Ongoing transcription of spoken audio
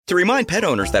To remind pet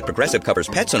owners that Progressive covers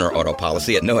pets on our auto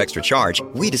policy at no extra charge,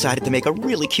 we decided to make a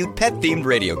really cute pet-themed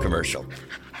radio commercial.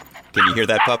 Can you hear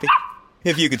that, puppy?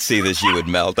 If you could see this, you would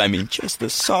melt. I mean, just the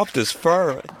softest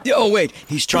fur. Oh, wait,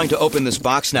 he's trying to open this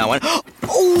box now, and...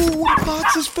 Oh, the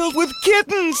box is filled with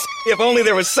kittens! If only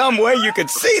there was some way you could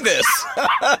see this!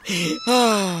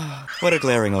 What a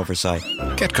glaring oversight.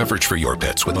 Get coverage for your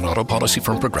pets with an auto policy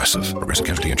from Progressive. Progressive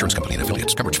Casualty Insurance Company and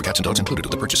Affiliates. Coverage for cats and dogs included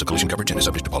with the purchase of collision coverage and is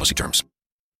subject to policy terms.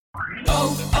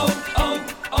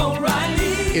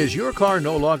 O'Reilly. Is your car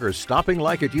no longer stopping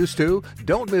like it used to?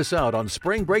 Don't miss out on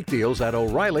spring brake deals at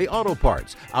O'Reilly Auto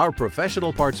Parts. Our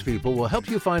professional parts people will help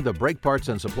you find the brake parts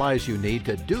and supplies you need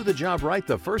to do the job right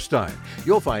the first time.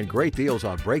 You'll find great deals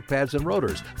on brake pads and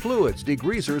rotors, fluids,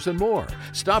 degreasers, and more.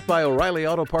 Stop by O'Reilly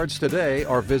Auto Parts today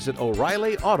or visit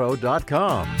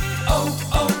O'ReillyAuto.com.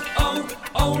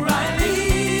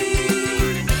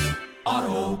 O'Reilly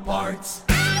Auto Parts.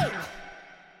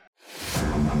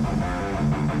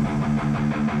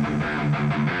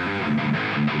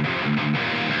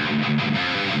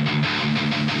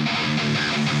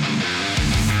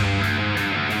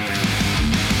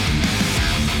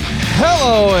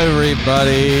 Hello,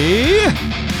 everybody.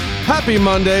 Happy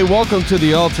Monday. Welcome to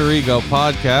the Alter Ego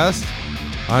Podcast.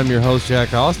 I'm your host,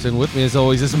 Jack Austin. With me, as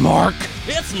always, is Mark.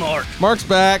 It's Mark. Mark's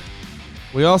back.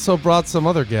 We also brought some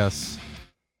other guests.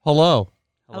 Hello.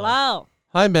 Hello.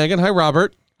 Hi, Megan. Hi,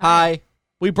 Robert. Hi.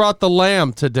 We brought the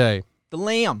lamb today. The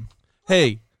lamb.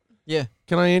 Hey. Yeah.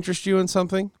 Can I interest you in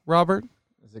something, Robert?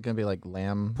 Is it going to be like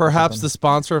lamb? Perhaps the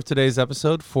sponsor of today's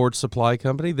episode, Ford Supply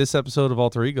Company. This episode of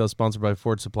Alter Ego is sponsored by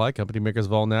Ford Supply Company, makers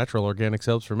of all natural organic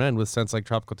soaps for men with scents like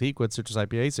tropical teakwood, citrus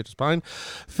IPA, citrus pine.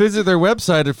 Visit their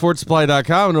website at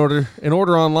fordsupply.com and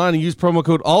order online and use promo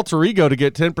code Alter Ego to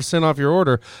get 10% off your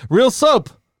order. Real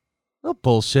soap. No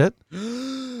bullshit.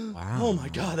 Wow. Oh my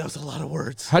God, that was a lot of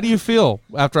words. How do you feel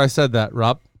after I said that,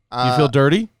 Rob? You feel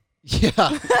dirty? Yeah.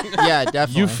 Yeah,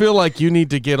 definitely. You feel like you need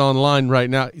to get online right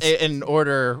now and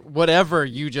order whatever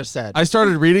you just said. I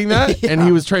started reading that, and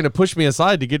he was trying to push me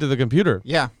aside to get to the computer.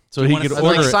 Yeah. So he could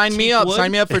order it. Sign me up.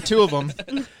 Sign me up for two of them.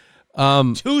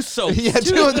 Two soaps. Yeah,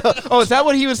 two of them. Oh, is that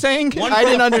what he was saying? I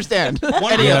didn't understand. One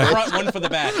for the front, one for the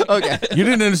back. Okay. You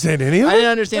didn't understand any of it? I didn't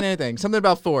understand anything. Something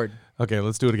about Ford. Okay,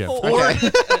 let's do it again.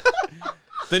 Okay.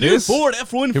 The new Ford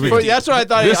F-150. That's what I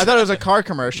thought. I thought it was a car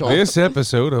commercial. This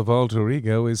episode of Alter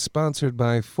Ego is sponsored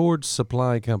by Ford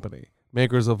Supply Company,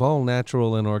 makers of all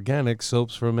natural and organic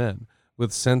soaps for men,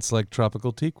 with scents like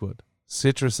tropical teakwood,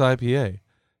 citrus IPA,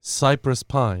 cypress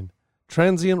pine,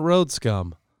 transient road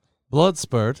scum, blood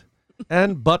spurt,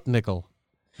 and butt nickel.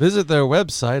 Visit their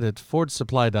website at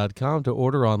fordsupply.com to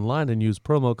order online and use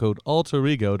promo code Alter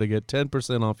Ego to get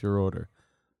 10% off your order.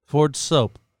 Ford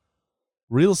soap.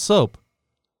 Real soap.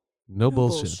 No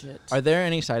bullshit. Are there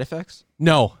any side effects?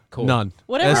 No, cool. None.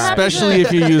 Whatever Especially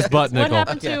if you use butt nickel. What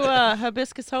happened to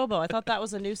hibiscus hobo? I thought that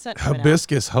was a new scent.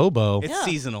 Hibiscus hobo. It's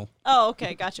seasonal. Oh,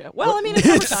 okay, gotcha. Well, I mean, it's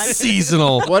summertime. It's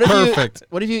seasonal. Perfect.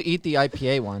 What if you eat the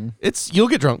IPA one? You'll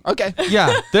get drunk. Okay.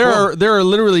 Yeah, there are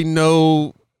literally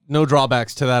no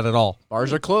drawbacks to that at all.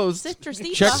 Bars are closed.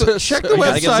 Citrusy. Check the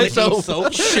website. I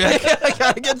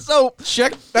gotta get soap.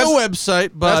 Check the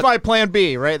website. But that's my plan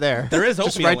B right there. There is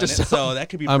oatmeal in it, so that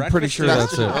could be. I'm pretty sure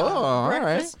that's it. Oh, all right.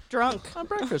 Breakfast drunk. I'm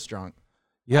breakfast drunk.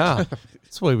 Yeah,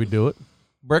 that's the way we do it.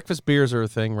 Breakfast beers are a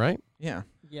thing, right? Yeah.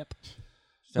 Yep.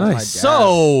 Nice.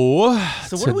 So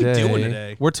what are we doing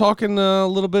today? We're talking a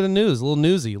little bit of news, a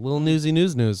little newsy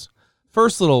news.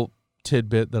 First little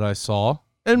tidbit that I saw.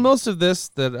 And most of this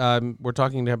that we're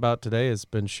talking about today has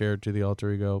been shared to the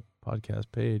Alter Ego podcast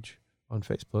page on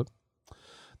Facebook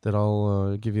that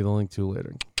I'll give you the link to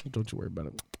later. Don't you worry about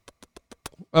it.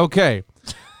 Okay.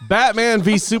 Batman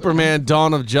v Superman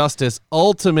Dawn of Justice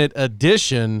Ultimate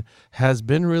Edition has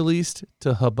been released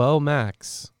to Hobo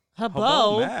Max.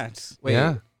 Hobo Max.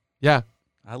 Wait. Yeah.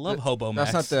 I love Hobo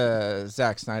Max. That's not the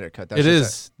Zack Snyder cut. That's it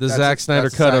is the Zack Snyder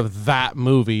cut Zack. of that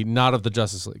movie, not of the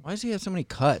Justice League. Why does he have so many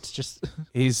cuts? Just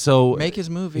He's so make his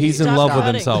movie. He's in Stop love cutting.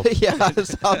 with himself. Yeah.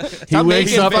 He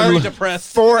wakes up very and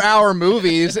depressed. 4-hour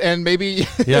movies, and maybe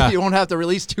Yeah. you won't have to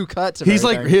release 2 cuts. Of he's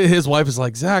like everything. his wife is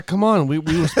like, Zach, come on, we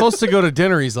were supposed to go to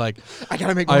dinner. He's like, I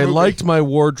gotta make. More I movie. liked my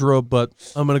wardrobe, but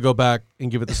I'm gonna go back and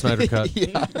give it the Snyder cut.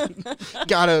 Yeah,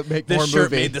 gotta make This more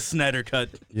shirt movie. made the Snyder cut.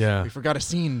 Yeah. We forgot a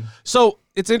scene. So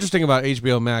it's interesting about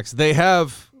HBO Max. They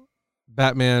have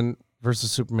Batman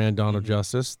versus Superman: Dawn of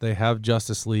Justice. They have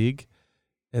Justice League,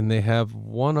 and they have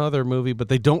one other movie, but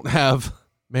they don't have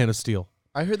Man of Steel.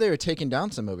 I heard they were taking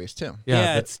down some movies too.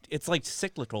 Yeah, it's like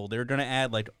cyclical. They're gonna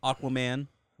add like Aquaman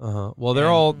Well, they're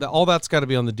all that's got to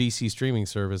be on the DC streaming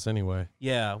service anyway.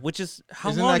 Yeah, which is how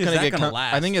Isn't long that is gonna that get going to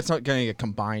last? I think it's not going to get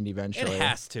combined eventually. It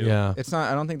has to. Yeah. It's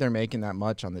not. I don't think they're making that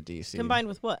much on the DC. Combined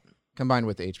with what? Combined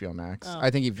with HBO Max. Oh.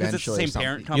 I think Because eventually it's the same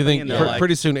parent You company. think and they're like,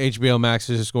 pretty soon HBO Max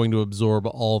is just going to absorb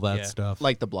all that stuff?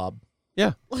 like the Blob.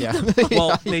 Yeah. Yeah.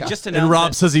 well, they just announced. And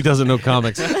Rob that- says he doesn't know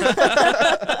comics.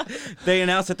 They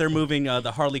announced that they're moving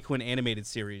the Harley Quinn animated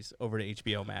series over to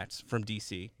HBO Max from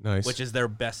DC. Nice. Which is their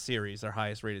best series, their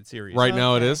highest rated series. Right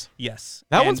now it is? Yes.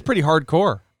 That And one's pretty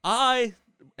hardcore. I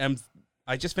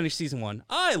just finished season 1.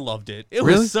 I loved it. It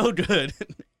Really? was so good.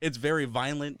 It's very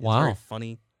violent. Wow. It's very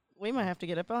funny. We might have to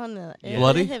get up on the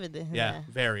Bloody? Yeah,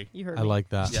 very. You heard I me. like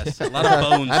that. Yes, a lot of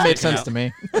bones. That made sticking sense out. to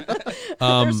me. There's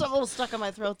something a little stuck in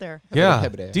my throat there. Yeah.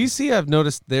 Hebede. DC, I've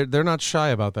noticed they're not shy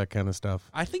about that kind of stuff.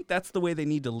 I think that's the way they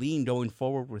need to lean going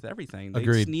forward with everything. They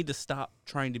Agreed. just need to stop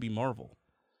trying to be Marvel.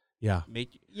 Yeah.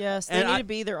 Yes, they And need I- to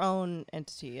be their own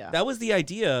entity. Yeah. That was the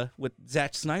idea with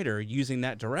Zack Snyder using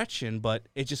that direction, but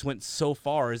it just went so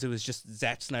far as it was just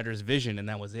Zack Snyder's vision, and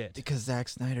that was it. Because Zack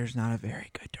Snyder's not a very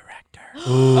good director.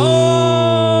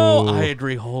 Oh, I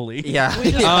agree wholly. Yeah.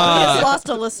 we just lost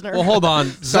a listener. Well, hold on.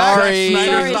 Sorry. Zack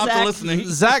Snyder Sorry, stopped Zack. listening.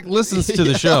 Zach listens to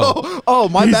the show. Oh,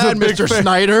 my He's bad, a big Mr. fan.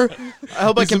 Snyder. I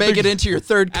hope I He's can a make big- it into your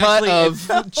third cut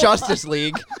Actually, of Justice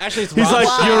League. Actually, it's He's Rob. like,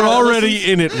 Wow. you're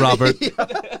already in it, Robert.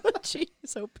 Jeez,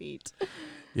 so Pete.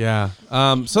 Yeah.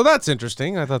 So that's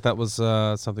interesting. I thought that was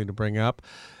something to bring up.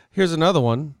 Here's another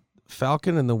one.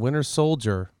 Falcon and the Winter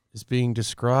Soldier is being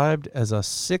described as a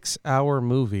 6-hour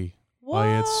movie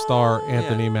by its star,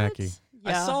 Anthony Mackie.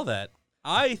 I saw that.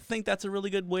 I think that's a really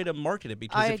good way to market it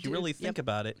because I if you do, really think yep.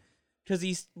 about it,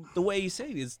 because the way you say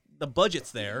it is the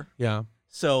budget's there, Yeah.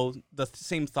 so the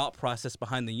same thought process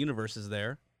behind the universe is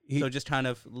there. So just kind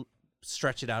of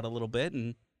stretch it out a little bit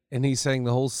and. And he's saying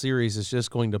the whole series is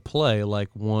just going to play like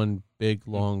one big,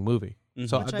 long movie.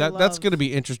 So Which I that's love. going to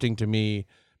be interesting to me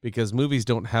because movies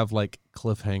don't have like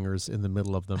cliffhangers in the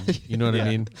middle of them. You know what I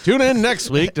mean? Tune in next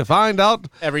week to find out.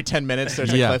 Every 10 minutes,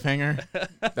 there's Yeah. a cliffhanger.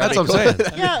 That's what I'm saying.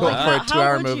 Yeah, cool like for a how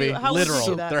 2-hour would you- movie. how would you Literal.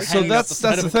 do that? They're So hanging off that's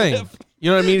side the of a thing. cliff. You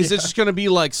know what I mean? Is it just going to be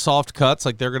like soft cuts?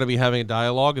 Like they're going to be having a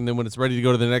dialogue, and then when it's ready to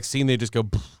go to the next scene, they just go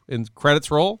and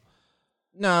credits roll?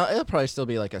 No, it'll probably still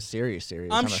be like a series.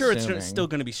 I'm sure assuming. it's still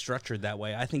going to be structured that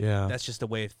way. I think Yeah. that's just a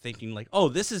way of thinking. Like, oh,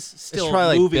 this is still probably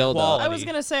like movie build up. quality. I was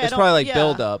gonna say I It's don't, probably like yeah.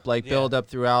 build up, Yeah. build up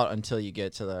throughout until you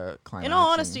get to the climax. In all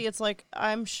and- honesty, it's like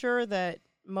I'm sure that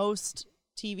most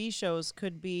TV shows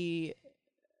could be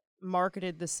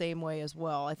marketed the same way as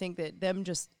well. I think that them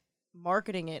just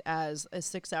marketing it as a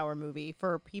 6-hour movie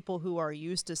for people who are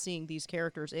used to seeing these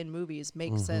characters in movies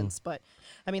makes sense. But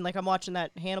I mean, like I'm watching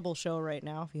that Hannibal show right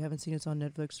now. If you haven't seen it, it's on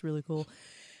Netflix. It's really cool.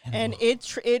 And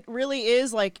it really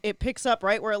is like it picks up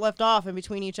right where it left off in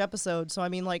between each episode. So I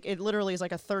mean, like it literally is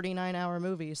like a 39-hour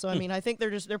movie. So I mean, I think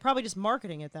they're probably just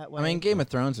marketing it that way. I mean, Game of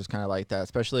Thrones was kind of like that,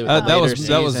 especially with That the was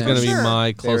later going to be seasons.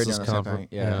 my They were doing closest the same comfort. thing,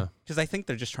 yeah. Because I think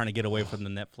they're just trying to get away from the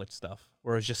Netflix stuff,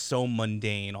 where it was just so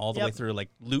mundane all the way Yep. through. Like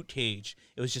Luke Cage,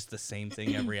 it was just the same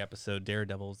thing every episode.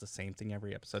 Daredevil was the same thing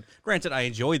every episode. Granted, I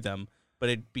enjoyed them, but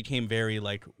it became very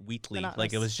like weekly. Like it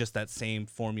Monotonous. was just that same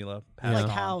formula. Yeah. like passed on.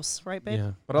 House, right, babe?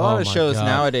 Yeah. But a lot Oh of my shows God.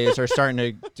 nowadays are starting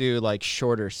to do like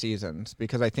shorter seasons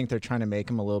because I think they're trying to make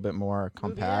them a little bit more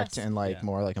compact yes. and like Yeah.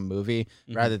 more like a movie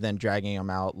rather than dragging them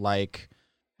out like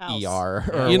House. ER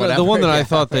or You know, whatever. the one that I Yeah.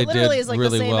 thought they Literally did is like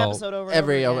really the same well. episode over and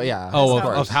Every over again. yeah. Oh, That's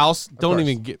how it of House? Don't course.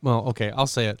 even get. Well, okay, I'll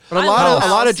say it. But a I lot love of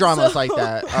a lot of House, dramas so- like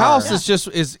that. House are- is just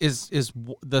is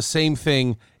the same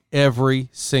thing every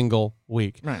single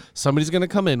week. Right. Somebody's going to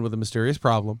come in with a mysterious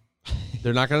problem.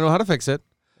 They're not going to know how to fix it.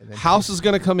 House is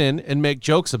going to come in and make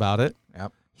jokes about it.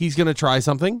 Yep. He's going to try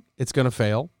something. It's going to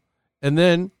fail. And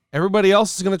then everybody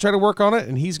else is going to try to work on it,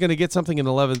 and he's going to get something in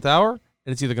the 11th hour,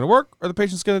 and it's either going to work or the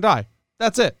patient's going to die.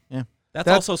 That's it. Yeah. That's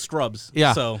That's- also Scrubs.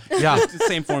 Yeah. So Yeah. it's the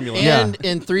same formula. And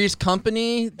in Three's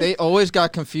Company, they always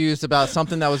got confused about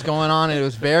something that was going on, and it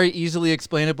was very easily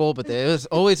explainable, but there was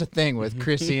always a thing with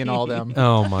Chrissy and all them.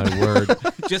 Oh, my word.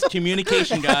 Just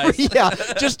communication, guys. Yeah,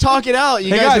 just talk it out. You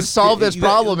Hey, guys can solve this you-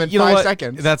 problem in you know 5 what?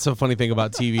 seconds. That's the funny thing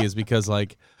about TV is because,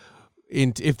 like,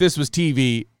 if this was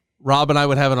TV, Rob and I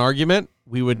would have an argument.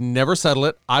 We would never settle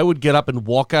it. I would get up and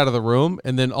walk out of the room,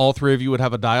 and then all three of you would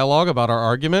have a dialogue about our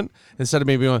argument instead of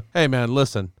me going, "Hey, man,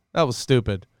 listen, that was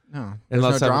stupid." No, And there's no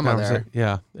let's have a drama there. conversation.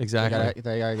 Yeah, They exactly. gotta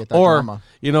get that Or drama.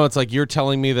 you know, it's like you're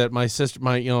telling me that my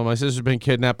sister's been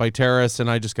kidnapped by terrorists, and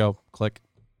I just go click.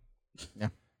 Yeah.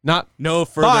 Not No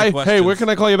further bye. questions. Hey, where can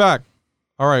I call you back?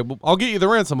 All right, well, I'll get you the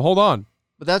ransom. Hold on.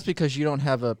 But that's because you don't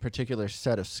have a particular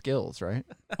set of skills, right?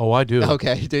 Oh, I do.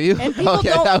 Okay, do you? And people okay,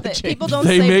 don't. that would change. People don't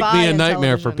They say make bye me a in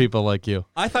nightmare for television. people like you.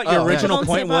 I thought your Oh, original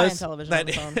People don't say point bye in was television on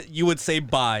the that phone. you would say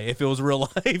bye if it was real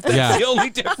life. That's Yeah. the only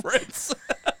difference.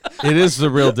 It is the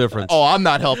real difference. Oh, I'm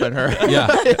not helping her. Yeah.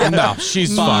 No,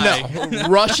 she's fine. No.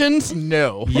 Russians?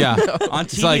 No. Yeah. On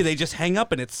It's TV, like- they just hang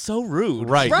up, and it's so rude.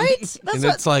 Right. Right? That's And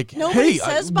what it's like, nobody hey,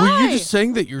 says were you bye. just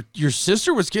saying that your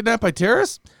sister was kidnapped by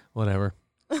terrorists? Whatever.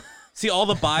 See, all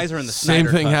the buys are in the Same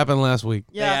Snyder thing cut. happened last week.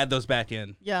 They Yeah. add those back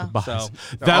in. Yeah. Buys. So All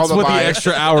That's the what the buys.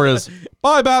 extra hour is.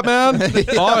 Bye, Batman.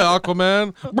 Bye,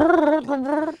 Aquaman.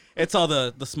 it's all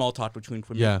the small talk between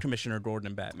Yeah. Commissioner Gordon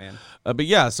and Batman. But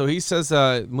yeah, so he says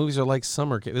movies are like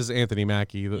summer camp. This is Anthony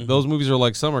Mackie. Those movies are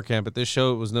like summer camp, but this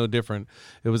show, it was no different.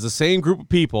 It was the same group of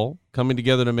people coming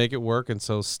together to make it work, and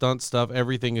so stunt stuff,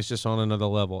 everything is just on another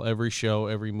level. Every show,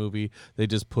 every movie, they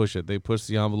just push it. They push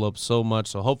the envelope so much,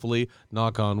 so hopefully,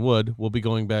 knock on wood, we'll be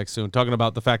going back soon. Talking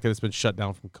about the fact that it's been shut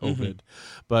down from COVID.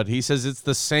 But he says it's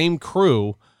the same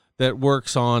crew that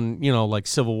works on, like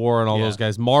Civil War and all Yeah. those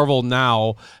guys. Marvel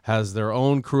now has their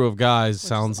own crew of guys, Which is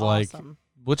sounds like, awesome.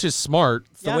 which is smart.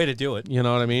 It's the way to do it. You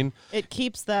know what I mean? It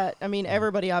keeps that. I mean,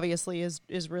 everybody obviously is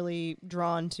really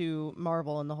drawn to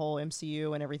Marvel and the whole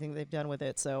MCU and everything they've done with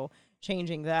it. So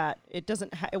changing that, it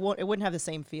doesn't. It wouldn't have the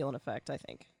same feel and effect. I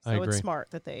think. So I it's agree. smart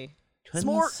that they.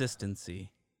 Smart.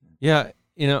 Consistency. Yeah,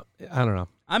 I don't know.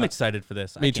 I'm excited for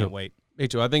this. me I can't too. wait. Me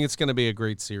too. I think it's going to be a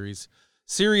great series.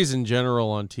 Series in general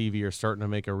on TV are starting to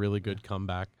make a really good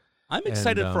comeback. I'm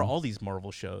excited for um, all these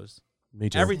Marvel shows. Me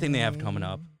too. Everything they have coming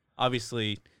up.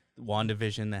 Obviously,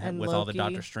 WandaVision that And with all the Loki.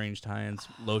 Doctor Strange tie-ins,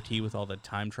 Loki with all the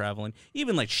time traveling,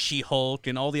 even like She-Hulk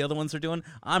and all the other ones they're doing.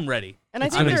 I'm ready. And I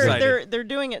I'm think excited. they're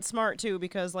doing it smart too,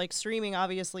 because like streaming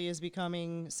obviously is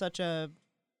becoming such a.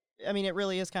 I mean, it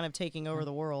really is kind of taking over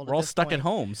the world. We're all stuck at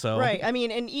home, so Right. I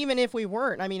mean, and even if we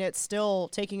weren't, I mean, it's still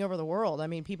taking over the world. I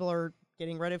mean, people are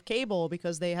getting rid of cable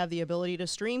because they have the ability to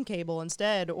stream cable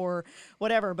instead or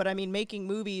whatever. But I mean, making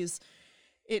movies,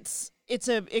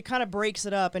 it kind of breaks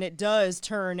it up, and it does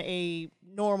turn a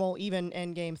normal, even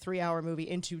Endgame 3-hour movie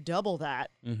into double that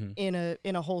in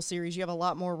a whole series. You have a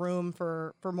lot more room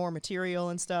for more material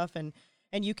and stuff, and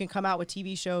you can come out with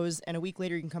TV shows, and a week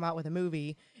later you can come out with a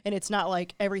movie. And it's not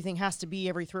like everything has to be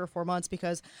every 3 or 4 months,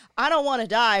 because I don't want to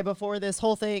die before this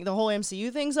whole thing, the whole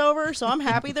MCU thing's over. So I'm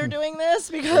happy they're doing this,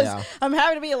 because I'm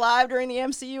happy to be alive during the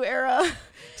MCU era.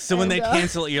 So when And, they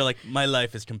cancel it, you're like, my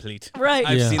life is complete. Right.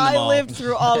 I've seen them I all. lived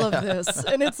through all of this.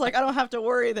 And it's like, I don't have to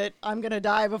worry that I'm going to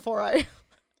die before I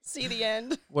see the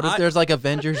end. What if there's like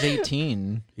Avengers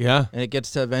 18 Yeah. and it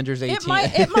gets to Avengers 18?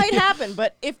 It might happen,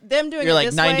 but if them doing You're it like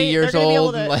this 90 way, years they're gonna be able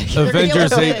old to- and like- they're gonna be able Avengers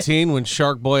to fit- 18 when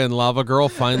Shark Boy and Lava Girl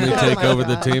finally Oh take my over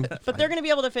the God. team. But they're going to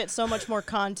be able to fit so much more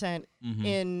content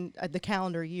in the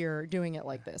calendar year doing it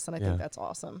like this, and I Yeah. think that's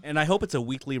awesome. And I hope it's a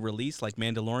weekly release like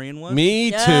Mandalorian was.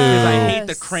 Me Yes. too. I hate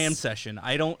the Yes. cram session.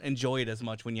 I don't enjoy it as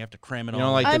much when you have to cram it You all.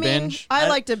 don't like I to mean, binge? I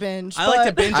like to binge. I like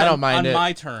to but- binge I don't on, mind on it.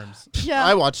 my terms. Yeah.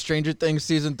 I watched Stranger Things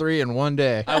season 3 in one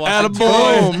day. I watch it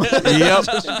Boom. too.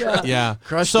 Yep. Yeah.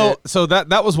 Crushed so it. so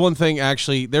that was one thing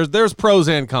actually. There's pros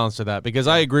and cons to that, because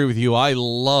I agree with you. I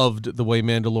loved the way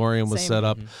Mandalorian was Same. set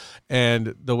up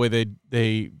and the way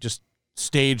they just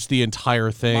staged the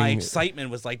entire thing. My excitement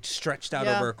was like stretched out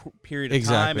Yeah. over a period of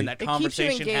Exactly. time, and that It keeps you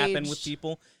conversation happened with engaged.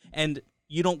 people, and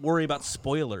you don't worry about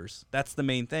spoilers. That's the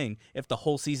main thing. If the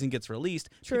whole season gets released,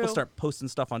 True. people start posting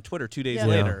stuff on Twitter 2 days Yeah.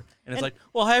 later, and it's And- like,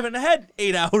 well, I haven't had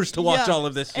 8 hours to watch Yeah. all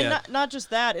of this And yet. not just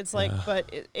that, it's like, but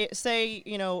say,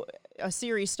 a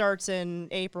series starts in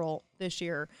April this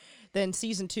year, then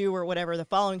season 2 or whatever, the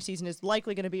following season is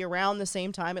likely going to be around the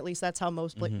same time. At least that's how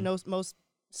most most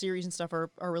series and stuff are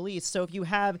released. So if you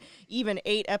have even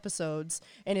 8 episodes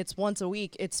and it's once a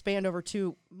week, it's spanned over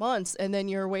 2 months, and then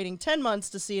you're waiting 10 months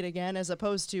to see it again, as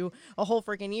opposed to a whole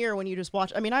freaking year when you just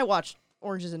watch. I mean, I watched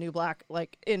Orange is the New Black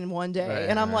like in one day, Right,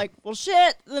 and I'm right. like, well,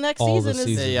 shit, the next All the season is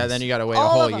seasons. Yeah, then you got to wait a All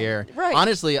whole of 'em. year. Right.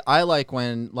 Honestly, I like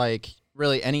when like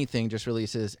really anything just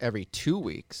releases every 2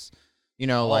 weeks.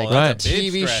 Like that's a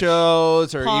big TV stretch.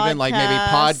 shows or even like maybe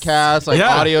podcasts, like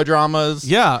Yeah. audio dramas.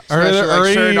 Yeah. Especially, like,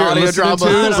 you certain audio listening dramas. to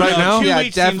I don't right know. now? 2 Yeah,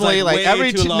 weeks seems definitely. like Like way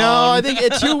every too no, long. I think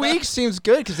 2 weeks seems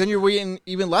good because then you're waiting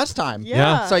even less time.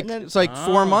 Yeah. It's like and then- it's like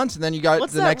 4 months and then you got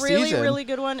What's the that next really, season. really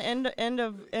good one? End of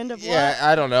Yeah, what?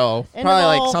 I don't know. End Probably of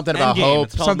like all- something about Endgame. hope.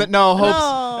 It's called- Something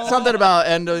No. something about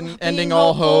ending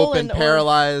all hopeful hope and and- or-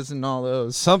 paralyzed and all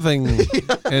those. Something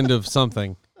end of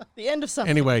something. The end of something.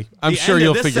 Anyway, I'm The sure end of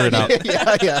you'll this figure it out.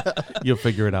 segment. yeah. You'll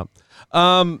figure it out.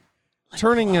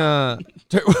 Turning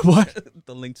what?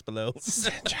 The links below.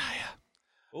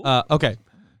 Okay.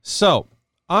 So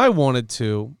I wanted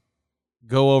to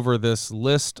go over this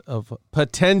list of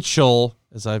potential,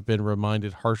 as I've been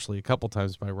reminded harshly a couple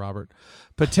times by Robert,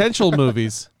 potential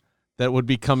movies that would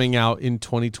be coming out in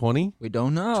 2020, We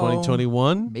don't know.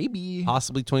 2021, Maybe.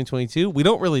 possibly 2022. We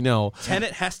don't really know.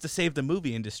 Tenet has to save the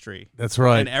movie industry. That's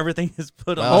right. And everything is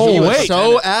put on. Well, he was wait.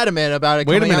 so adamant about it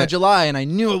Wait a coming out in minute. July, and I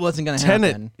knew it wasn't going to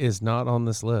Tenet happen. is not on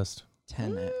this list.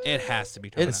 Tenet. It has to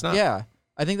be. Coming It's out. not. Yeah.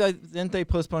 I think that didn't they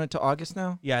postpone it to August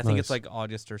now? Yeah, I think Nice. it's like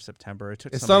August or September. It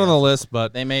took. It's not somebody on the else. list,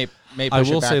 but They may push I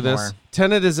will it back say this: more.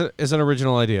 Tenet is an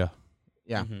original idea.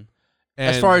 Yeah. Mhm.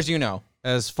 As And far as you know.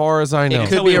 as far as I know, It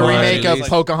could Until be we a watch remake it, of it's like-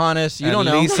 Pocahontas. You At don't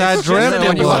know. least I Just dreamt know it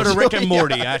when you was. watch Go to Rick it. and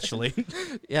Morty, actually.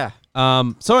 Yeah.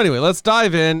 So anyway, let's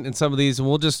dive in some of these, and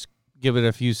we'll just give it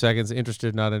a few seconds.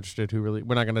 Interested, not interested. Who really?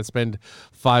 We're not going to spend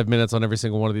 5 minutes on every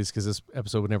single one of these because this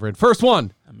episode would never end. First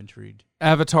one, I'm intrigued.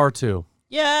 Avatar 2.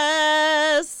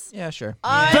 Yes. Yeah, sure.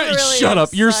 I'm Hey, really shut up.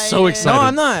 You're so excited. No,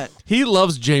 I'm not. He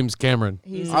loves James Cameron.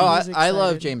 He's Oh, I excited.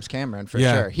 love James Cameron for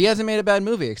Yeah. sure. He hasn't made a bad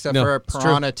movie except No, for it's true.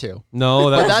 Piranha 2. No,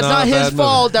 But that's not a his bad movie.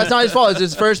 fault. That's not his fault. It's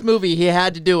his first movie. He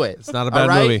had to do it. It's not a bad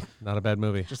movie. Not a bad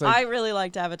movie. Just like I really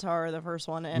liked Avatar, the first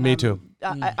one. And Me too.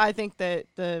 I think that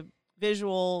the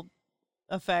visual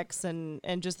effects and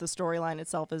just the storyline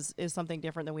itself is something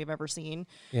different than we've ever seen.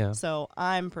 Yeah. So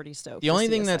I'm pretty stoked. the to only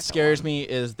see thing a that second scares one. me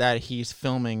is that he's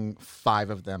filming 5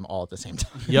 of them all at the same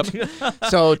time. Yep.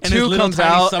 So his 2 little comes tiny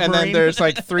out, and then submarine. there's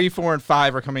like 3, 4, and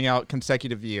 5 are coming out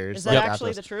consecutive years. Is that like actually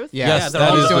after the truth? Yeah, Yes, they're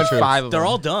that all is the doing truth. 5 of They're them.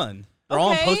 all done. They're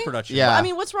all in Okay. post production. Yeah. I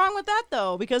mean, what's wrong with that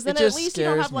though? Because then It at just least you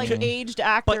don't scares have like me. aged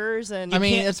actors and I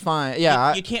mean, can't- it's fine.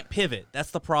 Yeah. You can't pivot.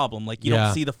 That's the problem. Like you Yeah.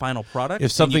 don't see the final product. If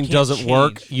and you something can't doesn't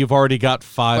work, change. you've already got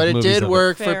 5 but it movies did of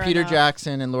work Fair for Peter enough.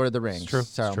 Jackson and Lord of the Rings. true.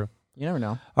 So It's true. you never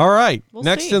know. All right. We'll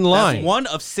Next see. in That's line. That's one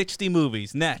of 60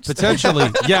 movies. Next. Potentially.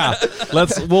 Yeah.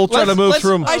 We'll try to move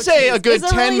through them. I say a good Is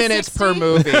it 10 really minutes 60? per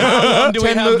movie. How long do we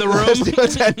 10 have the room? Let's do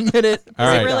a 10-minute. All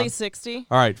is right. it really 60?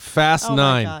 All right. Fast Oh 9.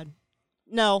 my god.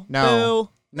 No. No. Boo.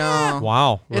 No.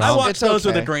 Wow. It's- I Well, watched it's those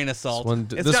with okay. a grain of salt. one-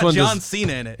 It's this got one John does-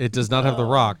 Cena in it. it does not have The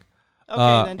Rock. Okay,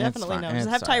 then it's definitely fine. no. Does it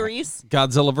It's have all right. Tyrese?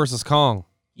 Godzilla versus Kong.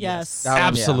 Yes. That one, yeah.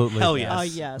 Absolutely. Hell yes. Oh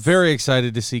yes. Very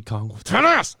excited to see Kong. Sorry.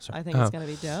 I think it's gonna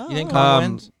be dope. You think Kong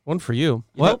wins? One for you.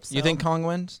 You What? think- so. You think Kong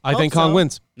wins? I think Hope Kong so.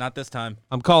 wins. Not this time.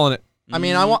 I'm calling it. I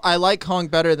mean, I like Kong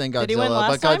better than Godzilla, Did he win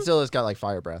but last time? Godzilla's got like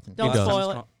fire breath. Don't does.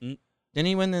 spoil it. Didn't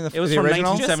he win in the It was the from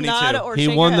original? 1970. Just 72. nod or He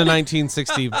shake won your the head.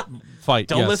 1960 fight.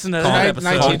 Don't yes. listen to Kong. that episode.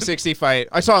 1960 fight.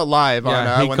 I saw it live on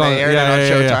Yeah, he when called- they aired yeah, it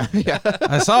yeah, on Showtime. Yeah.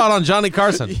 I saw it on Johnny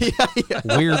Carson.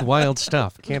 yeah. Weird, wild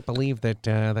stuff. Can't believe that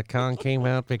the Kong came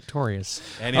out victorious.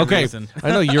 Any Okay, reason.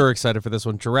 I know you're excited for this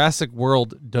one. Jurassic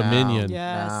World Dominion.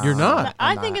 Yes. You're not?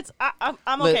 I I'm think not. it's.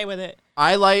 I'm Li- okay with it.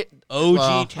 I like OG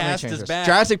let me cast change is this. back.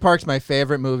 Jurassic Park's my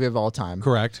favorite movie of all time.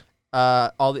 Correct.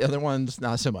 All the other ones,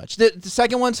 not so much. The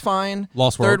second one's fine.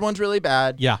 Lost Third World. one's really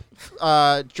bad. Yeah.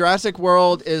 Jurassic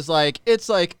World is like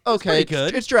okay, pretty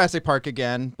good. it's Jurassic Park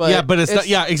again, but Yeah, but it's not-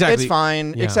 yeah, exactly. It's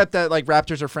fine, Yeah. except that like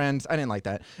raptors are friends. I didn't like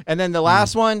that. And then the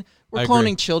last one, we're I agree.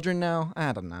 cloning children now.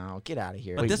 I don't know. Get out of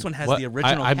here. But this one has What? the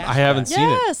original I cast haven't back. seen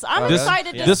it. Yes, I'm This-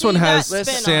 excited to This see one has that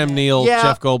spin on Sam it. Neill, yeah,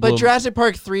 Jeff Goldblum. but Jurassic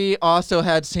Park 3 also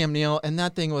had Sam Neill, and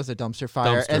that thing was a dumpster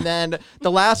fire. Dumpster. And then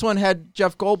the last one had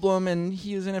Jeff Goldblum, and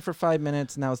he was in it for 5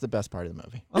 minutes, and that was the best part of the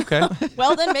movie. Okay.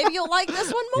 Well, then maybe you'll like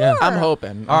this one more. Yeah. I'm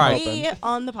hoping. All I'm right. hoping. Be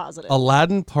on the positive.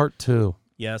 Aladdin Part 2.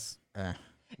 Yes.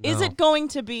 Is it going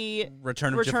to be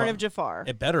Return of Jafar. Jafar?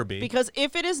 It better be. Because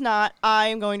if it is not, I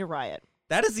am going to riot.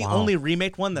 That is the Wow. only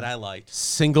remake one that I liked.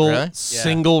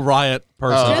 Single riot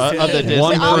person. Of the me. Disney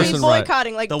One I'll be person riot.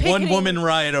 boycotting, like The picketing. one woman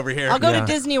riot over here. I'll go Yeah. to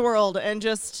Disney World and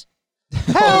just.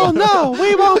 Hell no,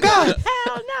 we won't go.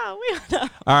 Hell no, we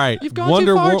don't. All right. You've gone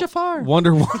too far, Jafar.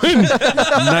 Wonder Woman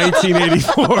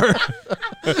 1984.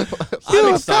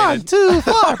 I'm excited. too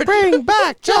far. Bring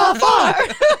back Jafar.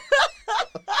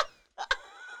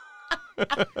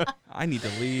 I need to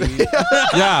leave.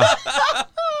 Yeah.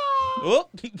 Oh.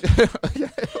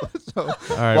 All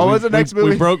right. What we- was the next we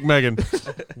movie? broke Megan.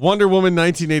 Wonder Woman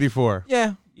 1984.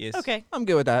 Yeah, Yes. Okay. I'm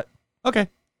good with that. Okay.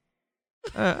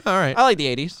 All right. I like the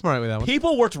 80s. I'm all right with that one.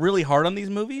 People worked really hard on these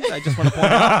movies. I just want to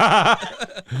point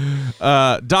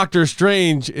out. Doctor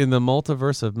Strange in the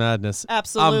Multiverse of Madness.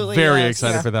 Absolutely. I'm very yes.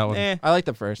 excited for that one. Eh. I like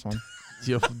the first one.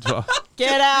 Get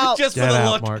Get out. Just for out, the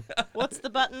look. Mark. What's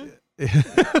the button?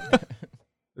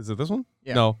 Is it this one?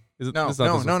 Yeah. No. Is it? No, it's not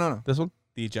no, this no, one. no, no. This one?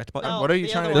 The eject button. Oh, What are you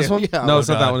the trying other to This do? one? Yeah, No, oh it's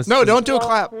not that God. one. It's No, don't do a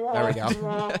clap. There we go.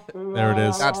 There it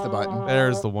is. That's the button.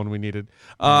 There's the one we needed.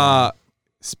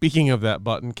 Speaking of that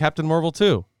button, Captain Marvel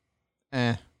 2.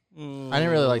 I didn't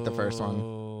really like the first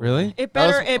one. Really? It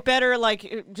better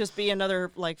just be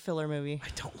another like filler movie. I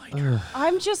don't like her.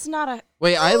 I'm just not a.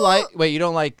 Wait, you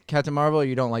don't like Captain Marvel or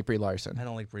you don't like Brie Larson? I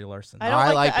don't like Brie Larson. I don't I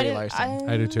like like the- I Brie didn't- Larson.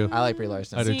 I do too. I like Brie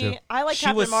Larson. I do See, too. I like She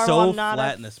Captain was Marvel. so I'm not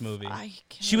flat a, in this movie.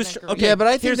 She was okay. Yeah, but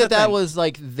I think Here's the that thing. was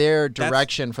like their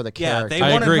direction for the Yeah, character. they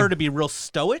I wanted agree. her to be real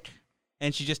stoic,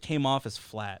 and she just came off as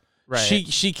flat. right.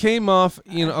 She came off,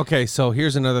 okay, so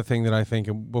here's another thing that I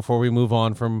think before we move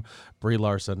on from Brie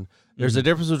Larson. There's a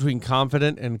difference between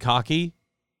confident and cocky,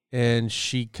 and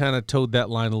she kind of towed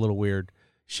that line a little weird.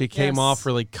 She came Yes. off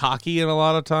really cocky in a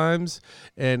lot of times,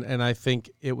 and I think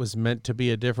it was meant to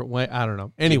be a different way. I don't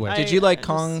know. Anyway, Did you like I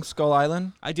Kong Skull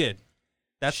Island? I did.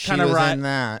 That's She kind of was right. in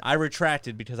that. I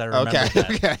retracted because I remember Okay. that.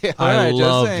 Okay. I Alright, just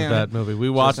loved saying. that movie. We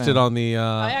watched it saying. on the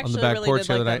actually back really porch did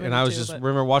the other like that night, and I movie was too, just but-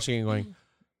 remember watching it and going,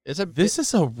 It's a "This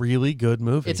is a really good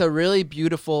movie." It's a really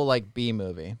beautiful like B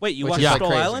movie. Wait, you which watched is, like, Skull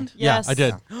crazy. Island? Yes. Yeah, I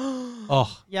did. Oh, it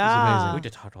was Yeah. amazing. We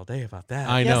could talk all day about that.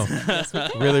 I know. Yes, we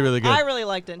can. Really, really good. I really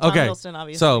liked it. Tom Okay, Hiddleston,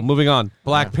 obviously. so moving on.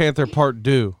 Black Panther Part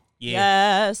 2. Yeah.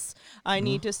 Yes, I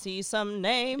need to see some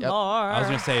Neymar. I was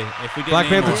gonna say if we did Black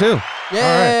name Panther one- 2.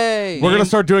 Yay! We're going to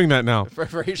start doing that now.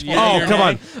 for each Yeah, one. Oh, your come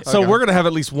on. name. So Okay. we're going to have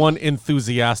at least one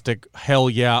enthusiastic, hell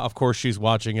yeah, of course she's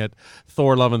watching it,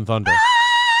 Thor Love and Thunder.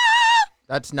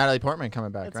 That's Natalie Portman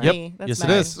coming back, That's right? Yep. me. That's Yes, it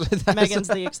Megan. is. That's- Megan's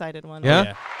the excited one. Yeah?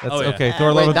 yeah. That's Oh, yeah. okay. Thor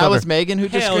Love Wait, and that Thunder. was Megan who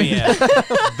just Hell screamed? yeah!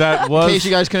 That In was case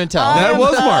you guys couldn't tell. That I'm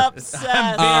was Mark. obsessed.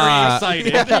 Very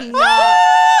excited.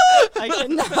 I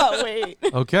cannot wait.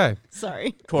 Okay.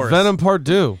 Sorry. Chorus. Venom Part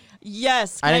 2.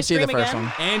 Yes. I Can didn't see the scream first again?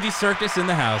 one. Andy Serkis in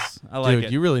the house. I like Dude,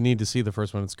 it. you really need to see the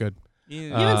first one. It's good. You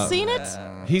You haven't seen it?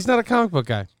 He's not a comic book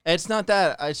guy. It's not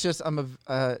that. It's just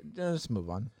just move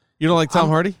on. You don't like Tom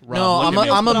Hardy? No, look I'm at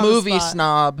me. I'm a Put on the movie spot.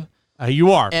 snob,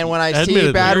 You are. and when I see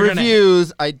Admittedly. bad You're gonna-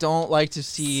 reviews, I don't like to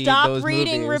see Stop those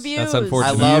reading movies. reviews. That's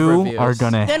unfortunate. I love You reviews. are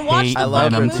gonna Then watch hate the I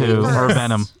love Venom reviews. 2 or first.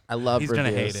 Venom. I love He's reviews.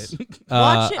 gonna hate it.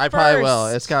 Watch it I probably first. will.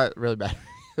 It's got really bad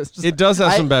reviews. It does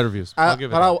have I- some bad reviews. I'll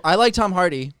give it that. I like Tom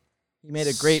Hardy. He made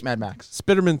a great Mad Max.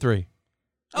 Spider-Man 3.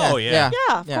 Oh yeah.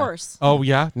 Yeah, of Yeah. course. Oh,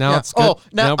 yeah? Now Yeah. it's good? Oh,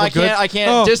 no, we're I good? can't.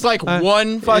 Oh, Just like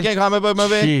one fucking comic book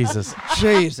movie. Jesus.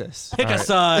 Jesus. Pick a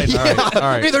side. All right. All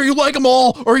right. Either you like them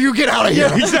all or you get out of here.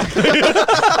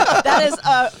 That is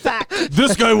a fact.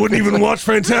 This guy wouldn't even watch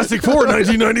Fantastic Four in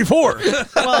 1994.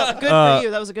 Well, good for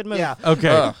you. That was a good move. Yeah. Okay.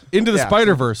 Ugh. Into the Yeah.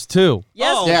 Spider-Verse, too.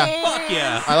 Yes. Oh, Yeah. fuck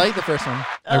yeah. I like the first one.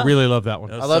 I really love that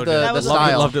one. That I love so the, good. That the was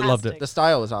style. Loved it. fantastic. The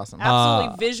style was awesome.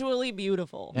 Absolutely visually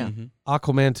beautiful. Yeah.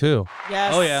 Aquaman 2.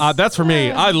 Yes. Oh, yeah. That's for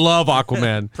me. I love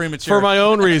Aquaman. Premature. For my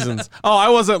own reasons. Oh, I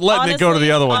wasn't letting it go to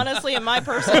the other one. Honestly, in my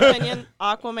personal opinion,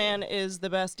 Aquaman is the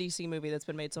best DC movie that's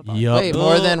been made so far. Yup. Wait,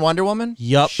 more than Wonder Woman?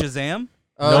 Yup. Shazam.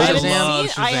 Oh, I haven't Shazam.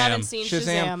 seen. I Shazam. haven't seen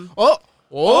Shazam. Oh.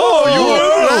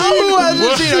 Who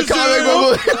hasn't seen a comic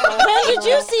book movie? When did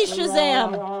you see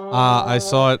Shazam? I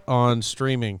saw it on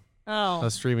streaming. Oh,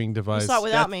 A streaming you device. saw it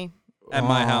without me. At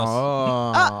my house.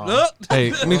 Oh.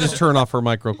 Hey, let me just turn off her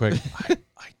mic real quick.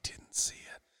 I didn't see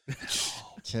it.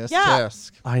 Tisk, Yeah.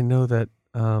 tisk. I know that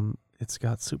it's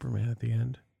got Superman at the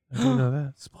end. I do know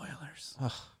that. Spoilers.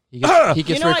 He gets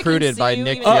You know I can recruited see by you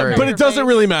Nick even Fury. But Your it doesn't face.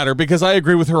 really matter because I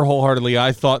agree with her wholeheartedly.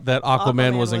 I thought that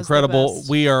Aquaman was was the incredible. best.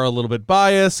 We are a little bit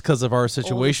biased because of our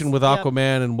situation with yep.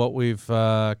 Aquaman and what we've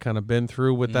kind of been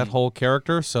through with that whole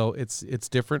character. So it's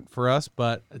different for us,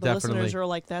 but The definitely. listeners are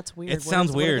like, "That's weird." It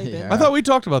sounds What have weird. they been?" I thought we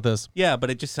talked about this. Yeah, but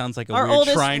it just sounds like a Our weird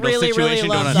oldest triangle really, situation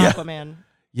really going loves on. Aquaman.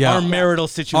 Yeah. Our marital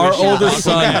situation. Our with oldest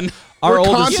son. Aquaman. Our We're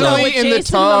oldest son. constantly in the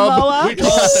Jason tub. Momoa? We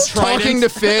call it the Talking to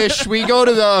fish. We go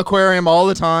to the aquarium all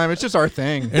the time. It's just our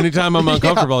thing. Anytime I'm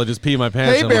uncomfortable, I just pee my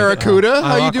pants. Hey, I'm like, Barracuda. oh,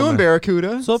 How you I'm doing, Aquaman. Barracuda?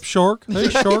 What's up, Shark? Hey,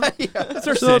 Shark. That's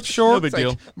our What's up, sitch. Short? No big It's deal.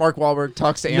 like Mark Wahlberg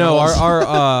talks to No, animals.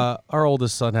 our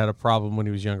oldest son had a problem when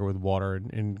he was younger with water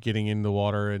and getting in the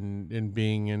water and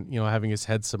being in, having his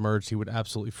head submerged. He would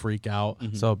absolutely freak out.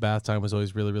 So bath time was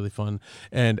always really, really fun.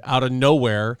 And out of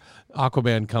nowhere,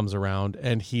 Aquaman comes around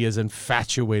and he is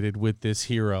infatuated with this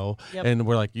hero. Yep. And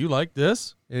we're like, you like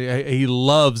this? He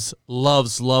loves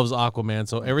Aquaman.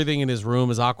 So everything in his room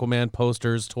is Aquaman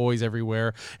posters, toys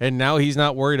everywhere. And now he's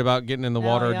not worried about getting in the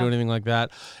water or yeah. doing anything like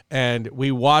that. And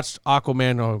we watched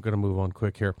Aquaman. Oh, I'm going to move on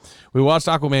quick here. We watched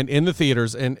Aquaman in the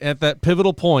theaters. And at that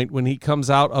pivotal point when he comes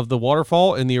out of the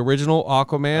waterfall in the original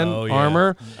Aquaman Oh, yeah.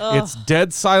 armor, it's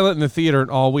dead silent in the theater.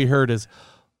 And all we heard is,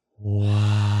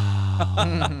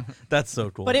 Wow. That's so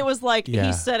cool. But it was like Yeah.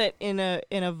 he said it in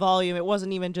a volume. It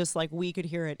wasn't even just like we could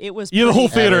hear it. It was Yeah, the whole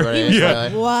pretty- theater. Everybody-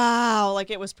 Yeah. Wow,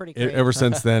 like it was pretty great. Ever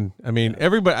since then, I mean,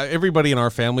 everybody in our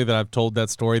family that I've told that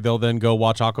story, they'll then go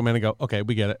watch Aquaman and go, okay,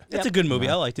 we get it. It's a good movie.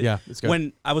 I liked it. Yeah, it's good.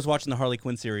 When I was watching the Harley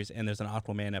Quinn series and there's an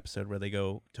Aquaman episode where they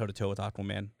go toe to toe with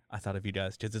Aquaman, I thought of you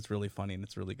guys because it's really funny and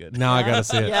it's really good. Now I gotta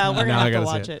see it. Yeah, we're gonna Now I have to gotta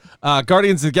watch see it.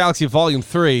 Guardians of the Galaxy Volume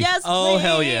 3. Yes, Oh,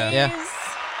 hell yeah. please. Yeah.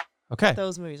 Okay.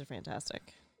 Those movies are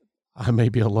fantastic. I may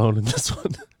be alone in this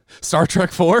one. Star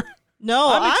Trek 4? No,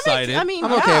 I'm excited. I mean,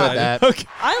 I'm okay yeah, with that. Okay.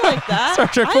 I like that. Star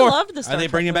Trek I 4. loved the Star Are they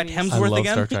Trek bringing back movies. I Hemsworth love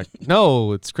again? Star Trek.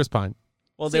 No, it's Chris Pine.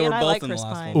 Well, See, they were and I both like in the Chris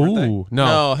last Pine. one. weren't they? Ooh,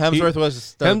 No, no. Hemsworth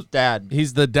was the dad.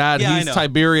 He's the dad. Yeah, I He's know.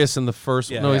 Tiberius in the first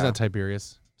one. Yeah. No, he's Yeah. not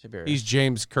Tiberius. Tiberius. He's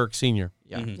James Kirk Sr.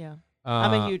 yeah. Mhm. Yeah,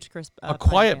 I'm a huge Chris. A Pine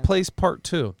Quiet fan. Place Part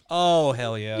 2. Oh,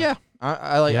 hell yeah. Yeah.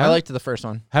 I Yeah? liked the first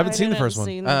one. Haven't I seen the didn't first one.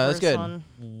 see the That's first good. one.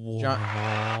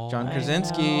 John I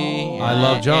Krasinski. know. I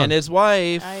love John. And his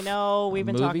wife. I know we've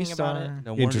been movie talking about it. star.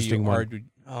 No wonder Interesting you one. argued.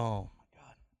 Oh,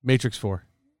 Matrix 4.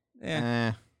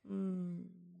 yeah. Mm.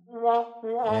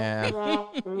 Yeah.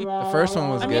 The first one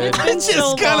was I mean, good. it's been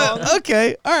so long.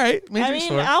 okay. All right. I Matrix mean,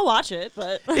 4. I'll watch it,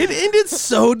 but It ended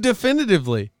so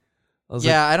definitively. I was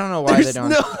Yeah, I don't know why they there's don't.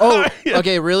 no- Oh,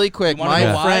 okay, really quick. You wanna My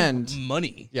know why? friend.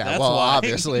 Money. Yeah, That's well, why.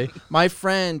 obviously. My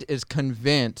friend is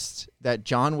convinced that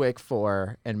John Wick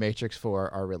 4 and Matrix 4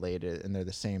 are related and they're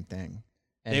the same thing.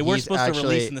 And They were he's supposed to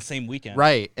actually- release in the same weekend.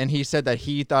 Right, and he said that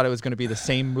he thought it was going to be the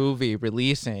same movie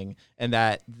releasing and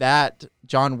that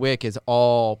John Wick is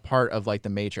all part of like the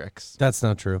Matrix. That's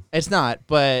not true. It's not,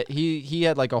 but he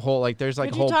had like a whole like there's like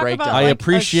Could a you whole talk breakdown. about, I like, a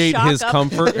appreciate his shock up-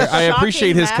 comfort. a I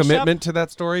appreciate his shocking mashup? commitment to that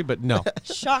story, but no.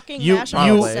 shocking you mashup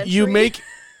of the you century.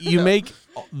 you make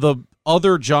the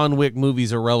other John Wick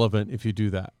movies irrelevant if you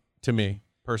do that. To me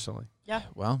personally, Yeah.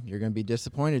 Well, you're going to be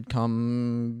disappointed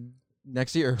come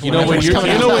next year. you know when it's you're coming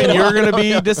out. going to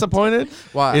be disappointed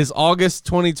Why? is August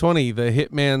 2020, The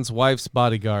Hitman's Wife's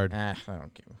Bodyguard. I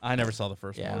don't care. I never saw the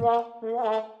first Yeah.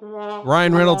 one.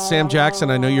 Ryan Reynolds, Sam Jackson.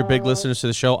 I know you're big listeners to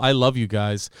the show. I love you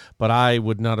guys, but I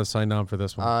would not have signed on for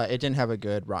this one. It didn't have a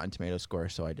good Rotten Tomato score,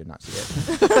 so I did not see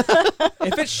it.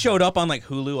 If it showed up on like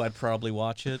Hulu, I'd probably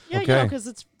watch it. Yeah, Okay. because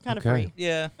it's kind of Okay. free.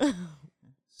 Yeah.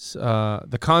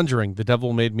 The Conjuring, The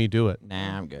Devil Made Me Do It.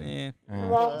 Nah, I'm good. Eh.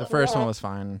 The first one was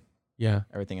fine. Yeah.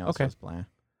 Everything else Okay. was bland.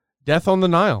 Death on the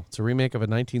Nile. It's a remake of a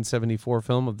 1974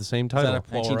 film of the same that title. a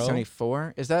Poirot?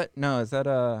 1974? Is that?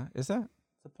 It's a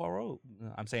Poirot.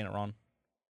 I'm saying it wrong.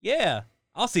 Yeah,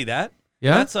 I'll see that.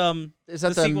 Yeah? That's Is that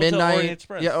The the sequel to Midnight? Orient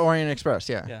Express. Yeah, Orient Express.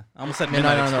 Yeah. yeah. I almost said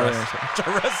Midnight Midnight, on the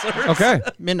Express. Okay.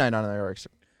 Midnight on the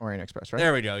Orient Express, right?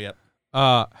 There we go. Yep.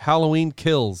 Halloween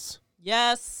Kills.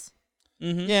 Yes.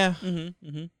 Mm-hmm. Yeah,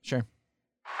 Mm-hmm. sure.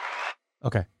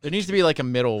 Okay. There needs to be like a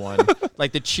middle one,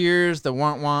 like the cheers, the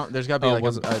want want. There's got to be Oh, like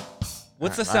was a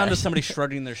What's the sound of somebody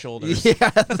shrugging their shoulders? yeah.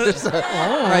 There's a,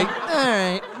 like, all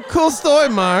right. Cool story,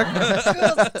 Mark. Sorry,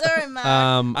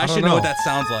 I should know what that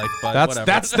sounds like, but That's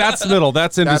whatever. that's middle.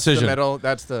 That's That's the indecision. middle.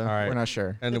 That's the. All right. We're not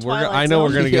sure. And The we're Twilight I know we're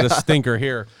Zone. gonna get a Yeah. stinker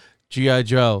here. G.I.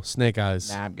 Joe, Snake Eyes.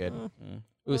 Nah, I'm good.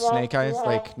 Ooh, Snake Eyes,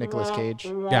 like Nicolas Cage.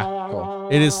 Yeah. Cool.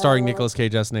 It is starring Nicolas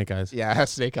Cage as Snake Eyes. Yeah,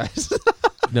 Snake Eyes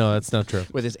No, that's not true.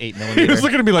 with his 8 He millimeter. was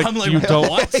looking at me like, I'm like, you don't,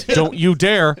 what? don't you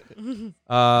dare.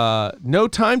 No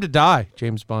Time to Die,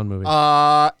 James Bond movie.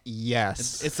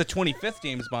 Yes. It's the 25th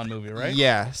James Bond movie, right?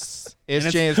 Yes. It's And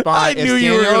it's- James I Bond. It's knew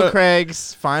you were Daniel gonna-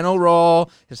 Craig's final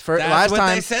role. His first That's last what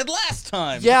time. they said last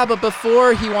time. Yeah, but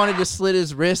before he wanted to slit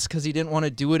his wrist because he didn't want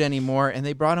to do it anymore, and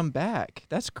they brought him back.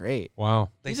 That's great. Wow.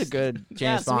 He's a good James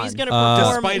Yeah, so Bond. he's gonna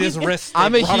perform. Despite his he's gonna- wrist,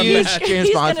 I'm they a brought him huge back. James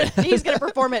Bond fan. He's gonna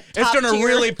perform it. It's gonna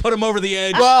really put him over the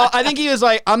edge. Well, I think he was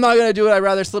like, I'm not gonna do it. I'd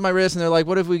rather slit my wrist. And they're like,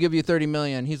 what if we give you $30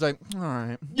 million? He's like, all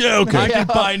right. yeah, okay. I Yeah.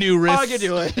 could buy new wrists. I can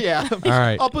do it. Yeah. All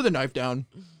right. I'll put the knife down.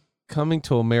 Coming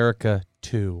to America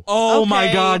 2. Oh my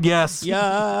Okay. God, yes.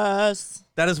 Yes.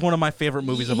 That is one of my favorite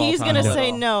movies of all He's time. gonna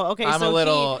say no. Okay, I'm so a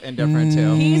little indifferent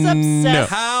too. he's obsessed.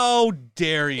 How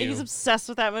dare you? He's obsessed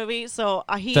with that movie, so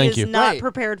he Thank is you. not Right.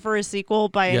 prepared for a sequel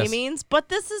by any Yes. means. But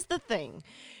this is the thing.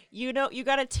 You know, you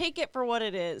got to take it for what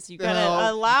it is. You got to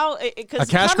No. allow it. A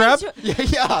cash grab?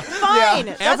 Yeah. Fine.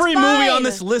 Yeah. That's Every movie on fine.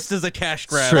 this list is a cash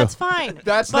grab. True. That's fine.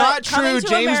 That's But not Coming true. to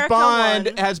James America Bond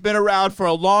 1 has been around for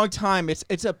a long time.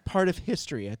 It's a part of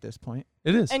history at this point.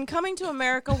 It is. And Coming to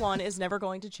America 1 is never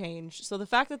going to change. So the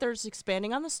fact that they're just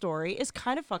expanding on the story is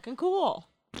kind of fucking cool.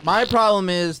 My problem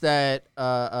is that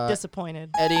Disappointed.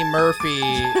 Eddie Murphy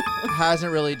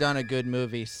hasn't really done a good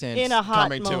movie since In a hot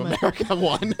Coming moment. to America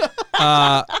 1.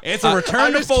 It's a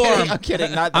return to form. I'm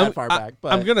kidding. Not that far back.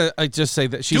 But I'm gonna just say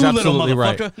that she's Doolittle, absolutely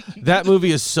right. motherfucker. That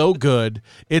movie is so good.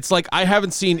 It's like I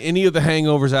haven't seen any of the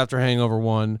Hangovers after Hangover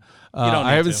 1. don't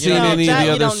I need haven't to. seen No, any of that the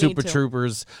you other don't need Super to.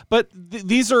 Troopers. But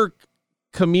these are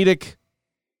comedic,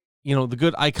 the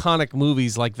good iconic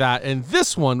movies like that. And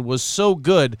this one was so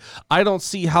good. I don't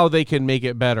see how they can make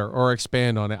it better or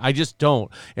expand on it. I just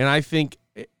don't. And I think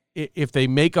if they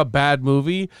make a bad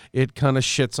movie, it kind of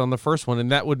shits on the first one,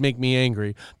 and that would make me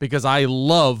angry because I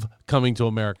love Coming to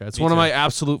America. It's Me one of too. my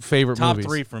absolute favorite Top movies.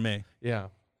 3 for me. Yeah.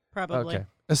 Probably. Okay.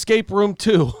 Escape Room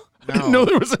 2. I didn't know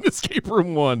there was an Escape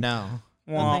Room 1. no.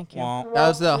 thank you. That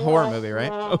was the horror movie,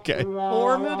 right? Okay.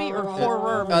 Horror movie or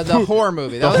horror movie? The horror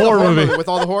movie. That The was horror the horror movie. with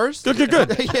all the horrors.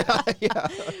 Good. yeah.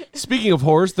 Speaking of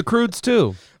horrors, The Croods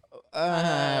 2.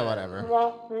 Whatever.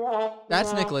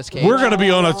 That's Nicolas Cage. We're going to be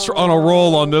on a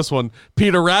roll on this one.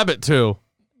 Peter Rabbit 2.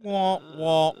 Wah,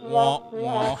 wah,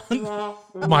 wah, wah.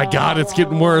 My God, it's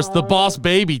getting worse. The Boss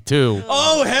Baby 2.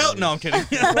 Oh, hell. No, I'm kidding.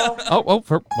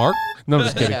 For Mark? No, I'm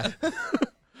just kidding.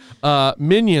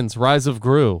 Minions, Rise of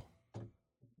Gru.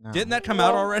 Didn't that come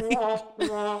out already? Is there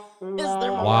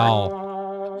more?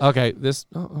 Wow. Okay,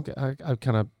 I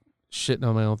kind of shitting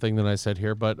on my own thing that I said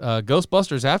here, but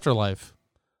Ghostbusters Afterlife.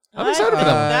 I'm excited for that one.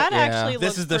 That yeah. actually This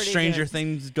looks is the pretty Stranger good.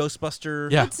 Things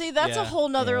Ghostbuster. Yeah. But see, that's Yeah. a whole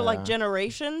nother Yeah. like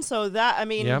generation. So that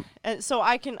Yep. and so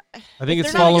I can. I think if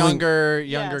it's they're not following. younger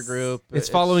Yes. group. It's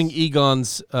following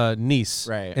Egon's niece,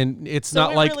 Right. And it's So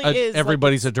not it like really is, like,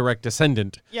 everybody's it's- a direct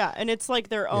descendant. Yeah, and it's like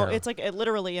their own. Yeah. It's like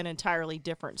literally an entirely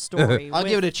different story. I'll with-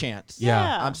 give it a chance.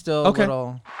 Yeah. I'm still Okay. a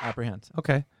little apprehensive.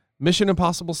 Okay, Mission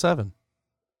Impossible 7.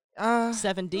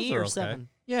 7D Those are or okay. 7.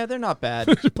 Yeah, they're not bad.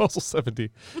 Mission Impossible 70.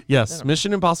 Yes,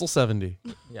 Mission Impossible 70.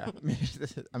 yeah. I mean,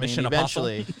 Mission Apostle?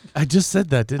 eventually. I just said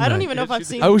that, didn't I? I don't even know if I've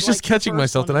seen. I was like, just the catching first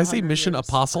myself. one Did I in say 100 Mission years.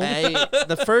 Apostle?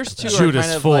 The first two are Judas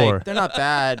kind of 4. like, they're not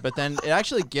bad, but then it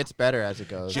actually gets better as it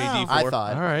goes. JD4. I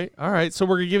thought. All right. So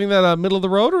we're giving that a middle of the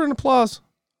road or an applause?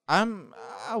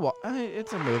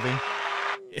 It's a movie.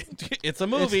 It's a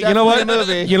movie. It's You know what? definitely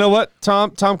a movie. You know what?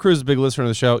 Tom Cruise is a big listener of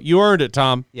the show. You earned it,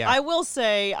 Tom. Yeah. I will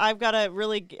say I've got to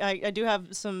really. I do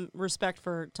have some respect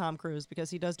for Tom Cruise because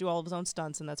he does do all of his own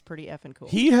stunts, and that's pretty effing cool.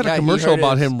 He had Yeah, a he commercial hurt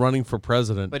about his- him running for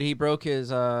president. But he broke his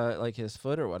his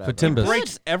foot or whatever. Timbus.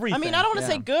 breaks everything. I mean, I don't want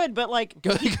to Yeah. say good, but like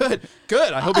Good.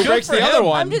 I hope he Good breaks for the him. other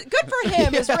one. good for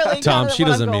him is really Tom, kinda she what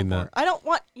I'm doesn't going mean for. that. I don't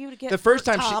want you to get The first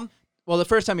hurt, time Tom. the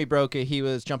first time he broke it, he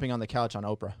was jumping on the couch on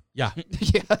Oprah. Yeah.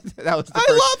 Yeah, that was.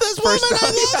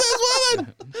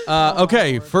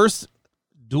 Okay, first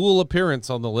dual appearance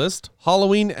on the list.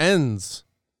 Halloween Ends.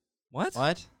 What?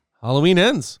 What? Halloween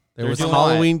Ends. There They're was doing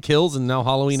Halloween Kills and now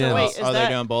Halloween So Ends. wait, is Are they that-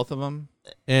 doing both of them?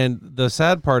 And the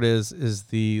sad part is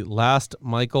the last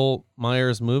Michael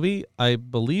Myers movie, I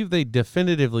believe they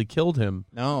definitively killed him.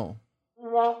 No.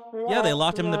 Yeah, they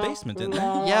locked him in the basement, didn't they?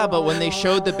 Yeah, but when they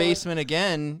showed the basement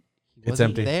again, he It's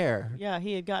wasn't empty. there. Yeah,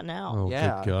 he had gotten out. Oh,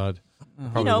 Yeah. good God.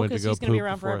 Probably You know, went to because go he's gonna be poop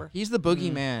around before. forever. He's the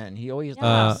boogeyman. He always Yeah.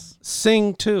 does.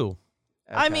 Sing 2.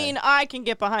 I Okay. mean, I can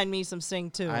get behind me some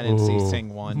Sing too. I didn't see Ooh.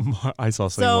 Sing 1. I saw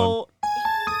Sing 1. So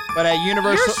But at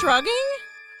Universal. you're shrugging.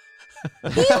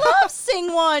 He loves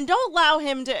Sing 1. Don't allow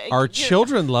him to. Our you're-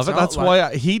 children love it. Don't That's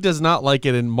why he does not like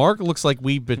it. And Mark looks like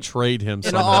we betrayed him In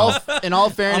somehow. all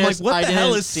fairness, I'm like, what I the didn't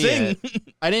hell is see Sing?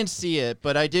 it. I didn't see it,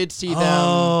 but I did see them.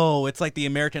 Oh, it's like the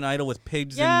American Idol with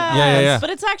pigs Yes, Yeah. But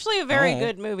it's actually a very Oh.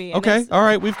 good movie. and Okay, it's- all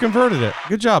right. We've converted it.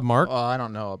 Good job, Mark. Oh, I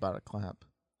don't know about a clap.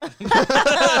 and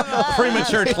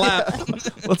premature clap.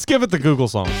 Let's give it the Google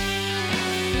song.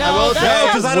 No, will that say,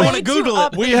 sounds 'cause I don't way wanna too Google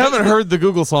it. upbeat. We haven't heard the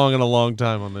Google song in a long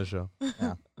time on this show.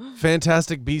 Yeah.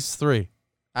 Fantastic Beasts 3.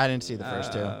 I didn't see the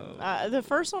first two. The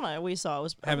first one we saw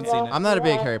was. Haven't seen it. I'm not a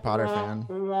big Harry Potter fan.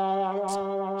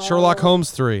 Sherlock Holmes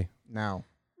 3. No.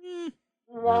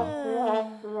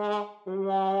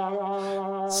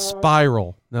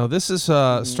 Spiral. Now, this is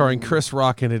starring Chris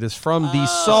Rock, and it is from the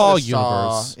Saw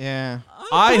universe. Yeah.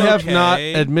 I have not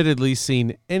Okay. admittedly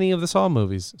seen any of the Saw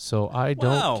movies, so I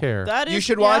don't Wow. care. That is, You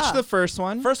should watch yeah. the first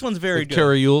one, First one's very With good.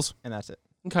 Kara Yules. and that's it.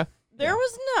 Okay. There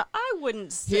was no. I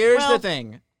wouldn't. Say, Here's well, the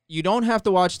thing. You don't have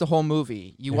to watch the whole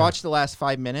movie. You watch the last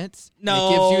 5 minutes. and No.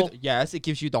 It gives you, it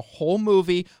gives you the whole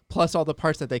movie plus all the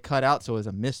parts that they cut out, so it's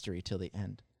a mystery till the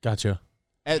end. Gotcha.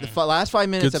 At the last 5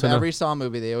 minutes Good of to know. every Saw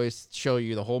movie, they always show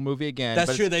you the whole movie again.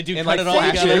 That's but true, it's they do in cut like it all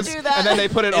together. flashes, Do that. and then they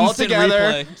put it all Instant together.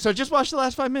 replay. So just watch the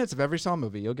last 5 minutes of every Saw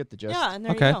movie. You'll get the gist. Yeah, and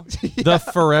there Okay. you go. The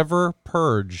Forever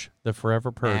Purge. The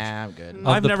Forever Purge. Nah, I'm good. Of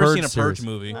I've the never seen a Purge Purge series.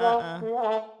 movie.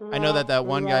 I know that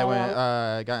one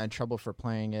guy got in trouble for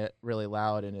playing it really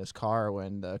loud in his car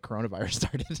when the coronavirus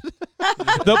started.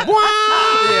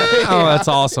 Oh, that's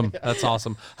awesome. That's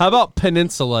awesome. How about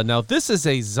Peninsula? Now, this is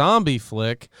a zombie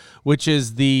flick, which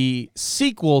is the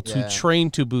sequel to Yeah.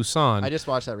 Train to Busan. I just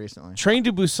watched that recently. Train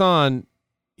to Busan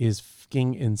is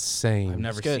fucking insane. I've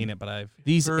never good. seen it, but I've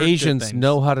These heard good Asians things.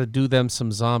 know how to do them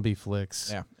some zombie flicks.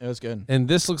 Yeah, it was good. And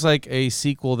this looks like a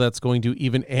sequel that's going to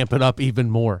even amp it up even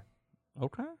more.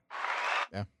 Okay.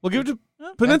 We'll give it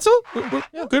to Peninsula?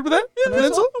 We're good with that?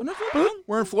 Peninsula?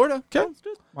 We're in Florida. Okay.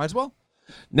 Might as well.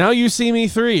 Now You See Me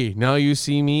 3. Now You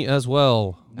See Me as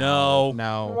well. No.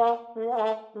 No.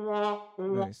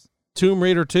 Nice. Tomb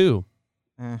Raider 2.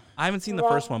 I haven't seen the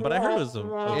first one, but I heard it was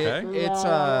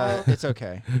okay. It's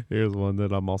okay. Here's one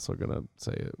that I'm also going to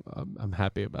say I'm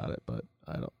happy about it, but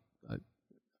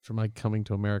for my Coming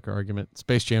to America argument,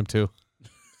 Space Jam 2.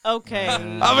 Okay.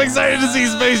 I'm excited to see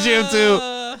Space Jam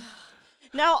 2.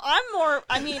 Now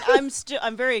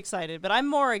I'm very excited, but I'm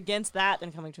more against that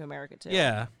than Coming to America too.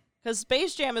 Yeah. Because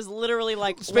Space Jam is literally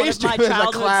like one Space of my Jam is a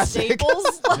childhood classic.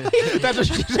 staples. That's what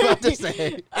she's about to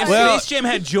say. If Well- Space Jam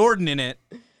had Jordan in it,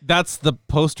 That's the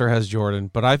poster has Jordan,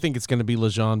 but I think it's going to be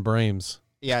LeJean Brames.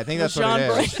 Yeah, I think that's Sean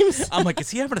what it is. Brames. I'm like, is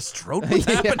he having a stroke? What's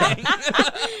happening?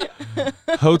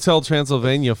 Hotel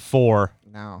Transylvania 4.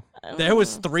 No. There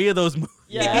was 3 of those movies.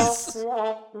 Yes.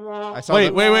 I saw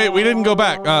Wait. We didn't go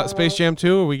back. Space Jam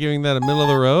 2, are we giving that a middle of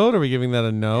the road? Or are we giving that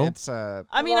a no? It's I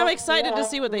mean, I'm excited to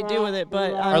see what they do with it,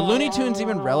 but Are Looney Tunes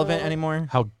even relevant anymore?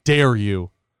 How dare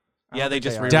you? Yeah, they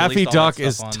just are. re-released Daffy all that Duck stuff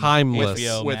is on timeless.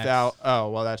 HBO Max. Without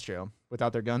well, that's true.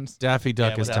 Without their guns. Daffy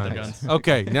Duck is without the timeless. guns.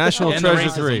 Okay, National And the Treasure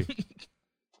racism. 3.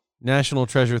 National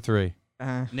Treasure 3.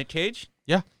 Nick Cage?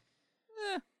 Yeah.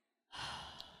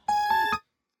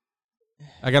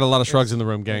 I got a lot of shrugs in the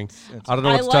room, gang. I don't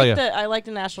know what to tell you. I like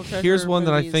the National Treasure. Here's one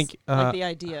that I movies, think, like the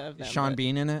idea of them. Is Sean but-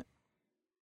 Bean in it?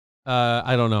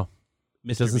 I don't know. It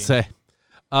Mr. doesn't Bean.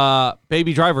 say.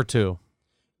 Baby Driver 2.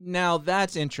 Now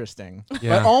that's interesting.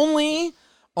 Yeah. But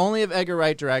only if Edgar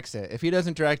Wright directs it. If he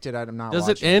doesn't direct it, I'm not Does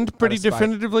it watching end pretty Out of spite.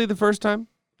 definitively the first time?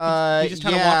 He just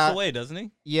kind of walks away, doesn't he?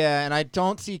 Yeah, and I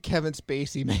don't see Kevin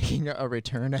Spacey making a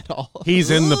return at all. He's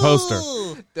in the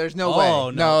poster. There's no Oh,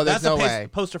 way. No, there's that's no the way.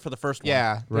 poster for the first one.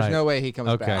 Yeah, there's Right. no way he comes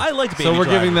Okay. back. I liked Baby So we're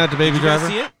Driver. giving that to Baby Did you guys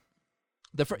Driver? see it?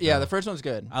 The first one's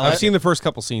good. I like I've seen the first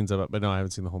couple scenes of it, but no, I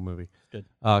haven't seen the whole movie. Good.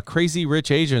 Crazy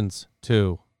Rich Asians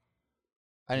 2.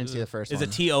 I didn't see the first Is one.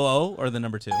 it TOO or the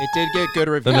number 2? It did get good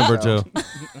reviews. The number though.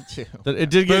 2. It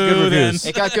did get good Boo, then. reviews.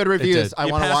 It got good reviews. did. I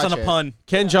You want to passed watch on a it. pun.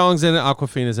 Ken Jeong's in it.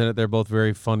 Awkwafina's in it. They're both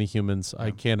very funny humans.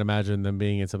 I can't imagine them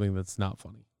being in something that's not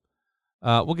funny.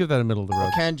 We'll give that a middle of the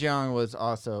road. Ken Jeong was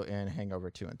also in Hangover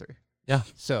 2 and 3. Yeah.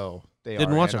 So they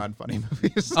Didn't are watch in them. unfunny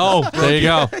movies. Oh, there you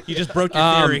go. You just broke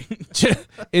your theory.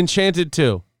 Enchanted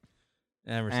 2.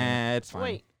 Never seen it. It's fine.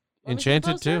 Wait.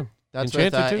 Enchanted 2. That's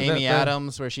Enchanted with too? Amy That-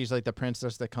 Adams, where she's like the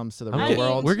princess that comes to the I'm real getting-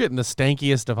 world. We're getting the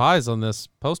stankiest of eyes on this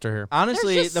poster here.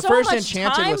 Honestly, There's just the so first much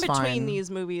Enchanted time was between fine.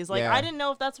 these movies. Like Yeah. I didn't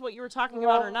know if that's what you were talking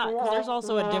about or not, because there's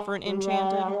also a different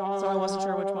Enchanted, so I wasn't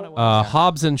sure which one it was.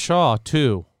 Hobbs and Shaw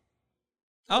 2.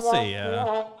 I'll say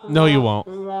yeah. No, you won't.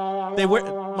 They were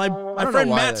my don't know friend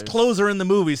why Matt's there's- clothes are in the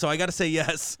movie, so I got to say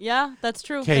yes. Yeah, that's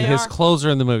true. Okay, They his are. clothes are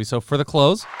in the movie. So for the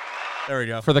clothes, There we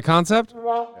go. for the concept,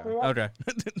 Okay.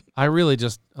 I really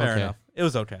just Fair okay. enough. It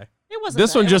was okay. It wasn't.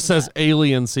 This bad. one It just wasn't says bad.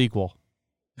 Alien sequel.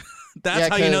 That's Yeah,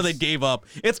 how you know 'cause- they gave up.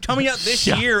 It's coming out this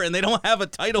Yeah. year, and they don't have a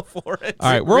title for it. All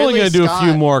right, we're only Ridley going to do a few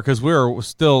Scott- more because we're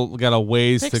still got a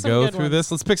ways Pick to some go good through ones.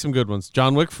 this. Let's pick some good ones.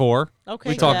 John Wick 4. Okay,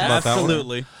 We talked yes. about that one.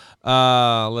 Absolutely.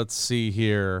 Let's see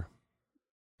here.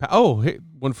 Hey,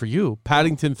 one for you.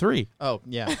 Paddington 3. Oh,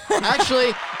 yeah.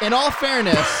 Actually, in all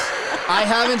fairness, I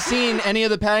haven't seen any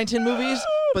of the Paddington movies,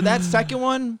 but that second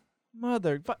one,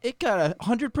 it got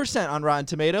 100% on Rotten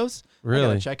Tomatoes. I Really?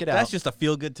 gotta check it out. That's just a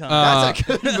feel good time. That's a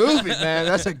good movie, man.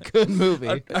 That's a good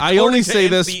movie. I only say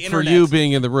to this the for internet. you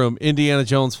being in the room. Indiana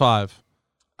Jones 5.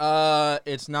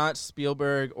 It's not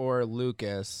Spielberg or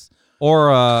Lucas. Or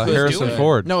Who's Harrison doing it?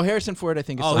 Ford. No, Harrison Ford, I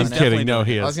think is Oh, on I'm he's it. kidding. definitely No, doing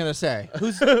he I was is. gonna say.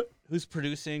 Who's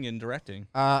producing and directing?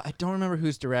 I don't remember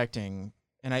who's directing,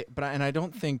 and I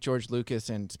don't think George Lucas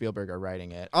and Spielberg are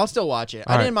writing it. I'll still watch it.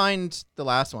 All I right. didn't mind the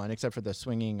last one, except for the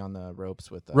swinging on the ropes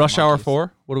with the Rush Hour monkeys.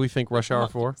 4. What do we think Rush Hour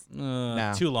 4?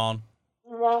 Too long.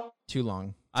 Too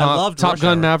long. I loved Top Rush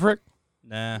Gun Hour. Maverick.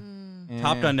 Nah.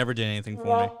 Top Gun never did anything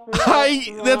for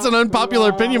me. That's an unpopular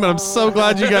opinion, but I'm so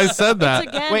glad you guys said that.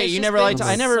 Again, Wait, it's you just never been liked?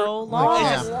 I never. So long.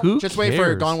 Yeah. Who Just wait for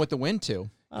cares? Gone with the Wind 2.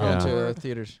 Yeah. To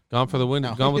theaters. Gone for the Wind.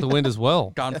 Gone with the Wind as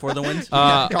well. Gone for the Wind.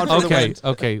 Gone for the Wind.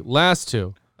 Okay. Last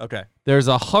two. Okay. There's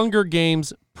a Hunger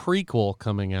Games prequel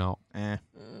coming out.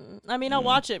 I mean, I'll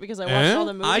watch it because I watched all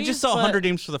the movies. I just saw but Hunger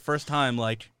Games for the first time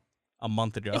like a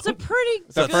month ago. It's a pretty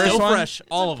the good, first one? fresh,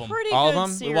 all of them. Pretty All of good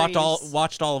them? Series. We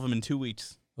watched all of them in 2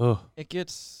 weeks. Oh, It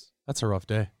gets. that's a rough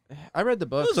day. I read the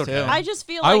books okay. too. I just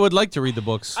feel like I would like to read the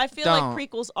books. I feel Don't. like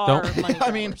prequels are money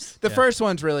I mean, grabs. the first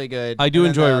one's really good. I do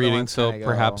and then the enjoy other reading, ones so kinda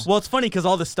perhaps. Well, it's funny because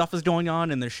all this stuff is going on,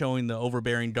 and they're showing the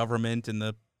overbearing government and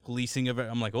the policing of it.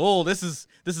 I'm like, oh, this is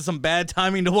some bad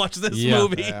timing to watch this Yeah.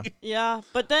 movie. Yeah. Yeah,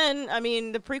 but then I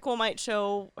mean, the prequel might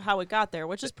show how it got there,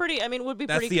 which is pretty. I mean, would be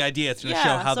That's pretty. the idea. It's going to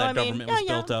yeah, show how so that I mean, government was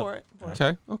built up. for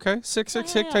it. Okay. Six.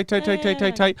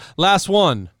 Yeah, Tight. Last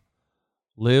one.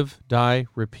 Live, die,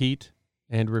 repeat,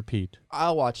 and repeat.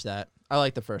 I'll watch that. I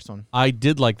like the first one. I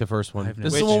did like the first one. I've This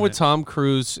is never the one seen with it. Tom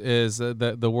Cruise. Is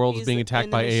the world is He's being in attacked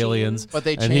the by machine. aliens, But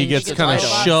they and he changed gets the kind of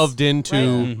title. shoved into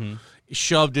Mhm.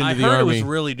 shoved into I the heard army. it was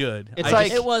really good. It's I like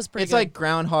just- It was pretty. It's good. like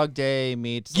Groundhog Day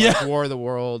meets Yeah. like War of the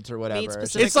Worlds or whatever. Meets It's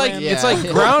Pacific It's like Rim. it's Yeah.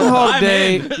 like Groundhog I'm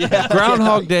Day. in.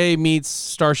 Groundhog Day meets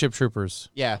Starship Troopers.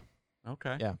 yeah.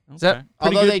 okay. Yeah. Okay. Is that pretty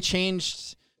Although good? they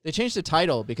changed the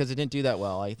title because it didn't do that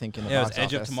well. I think in the Yeah, it was box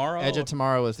Edge of office. Tomorrow? Edge of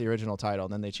Tomorrow was the original title,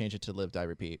 and then they changed it to Live Die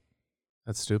Repeat.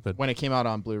 That's stupid. When it came out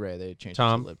on Blu-ray, they changed it to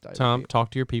Tom, Live Die Repeat. talk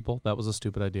to your people. That was a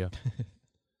stupid idea.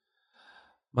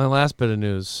 My last bit of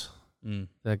news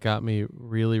that got me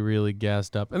really, really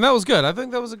gassed up, and that was good. I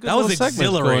think that was a good That was little segment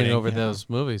going exhilarating. over Yeah. those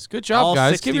movies. Good job, All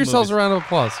guys. 60 Give yourselves movies. a round of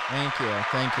applause. Thank you.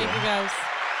 Thank you guys.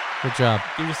 Good job.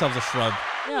 Give yourselves a shrug.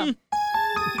 Yeah.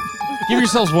 Give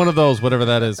yourselves one of those, whatever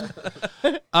that is.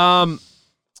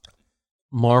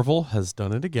 Marvel has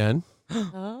done it again.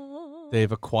 Oh.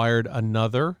 They've acquired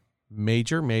another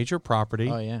major property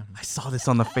Oh yeah. I saw this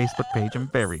on the Facebook page. I'm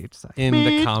very excited.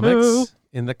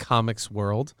 in the comics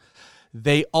world.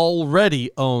 They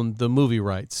already own the movie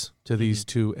rights to these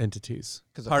two entities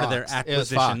Part of their Fox. It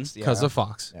was Fox, acquisition. because yeah. of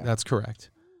Fox. Yeah. That's correct.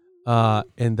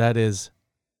 And that is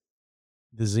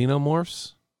the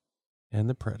Xenomorphs and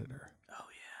the Predator. Oh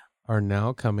yeah. Are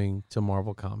now coming to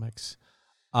Marvel Comics.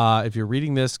 If you're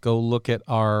reading this, go look at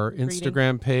our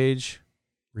Instagram page.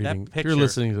 Reading. If you're picture.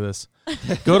 listening to this,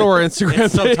 go to our Instagram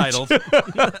It's page.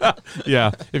 subtitled.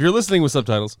 Yeah, if you're listening with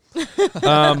subtitles.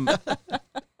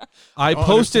 I don't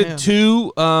posted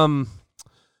understand.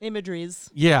 Imageries.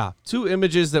 two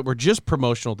images that were just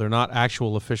promotional. They're not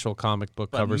actual official comic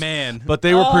book But covers. man, But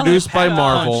they were Oh, produced by that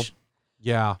Marvel. punch.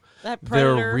 Yeah. That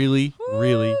Predator. They're really,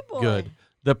 really Woo, boy. good.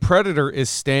 The Predator is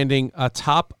standing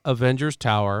atop Avengers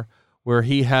Tower where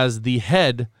he has the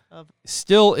head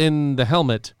still in the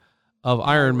helmet of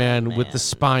Iron Man with the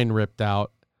spine ripped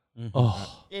out.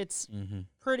 Oh, It's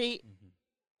pretty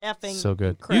effing so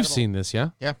good. incredible. You've seen this, yeah?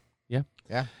 Yeah. Yeah.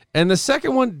 Yeah. And the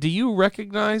second one, do you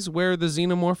recognize where the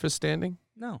Xenomorph is standing?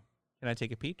 no. Can I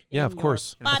take a peek? Yeah, of your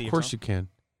course. Can I see Of it, course Tom? you can.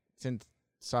 It's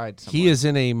inside. He somewhere. is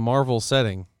in a Marvel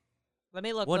setting. Let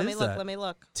me look. What let me is look. that? Let me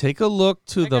look. Take a look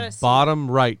to I the gotta see.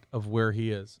 bottom right of where he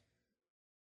is.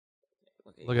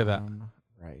 Look at that.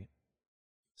 Right.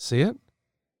 See it?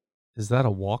 Is that a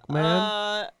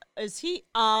Walkman? Is he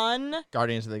on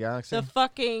Guardians of the Galaxy. the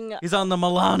fucking He's on the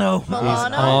Milano. He's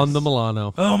Milano? on the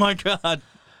Milano. Oh my god.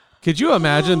 Could you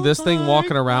imagine this thing my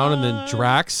walking around and then God.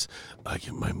 Drax? I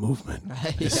get my movement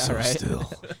is Yeah, so right.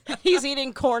 still He's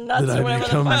eating corn nuts that or I whatever.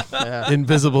 become the fuck. Yeah.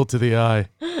 invisible to the eye.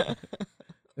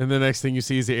 And the next thing you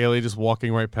see is the alien just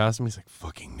walking right past him. He's like,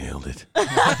 fucking nailed it.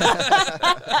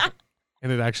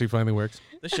 And it actually finally works.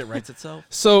 This shit writes itself.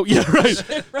 So, yeah,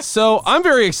 right. So I'm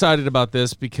very excited about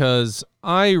this because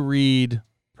I read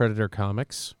Predator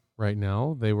comics right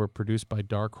now. They were produced by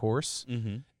Dark Horse,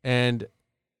 Mm-hmm. and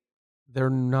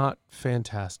they're not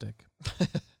fantastic.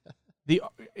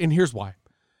 And here's why.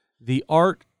 The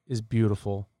art is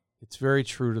beautiful. It's very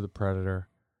true to the Predator.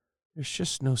 There's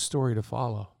just no story to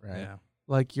follow. Right. Yeah.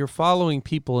 Like, you're following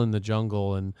people in the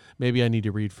jungle, and maybe I need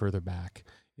to read further back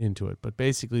into it. But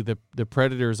basically, the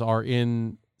Predators are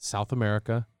in South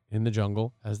America, in the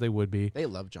jungle, as they would be, They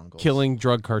love jungles. killing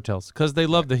drug cartels because they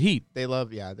love the heat. They love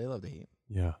the heat.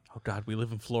 Yeah. Oh god, we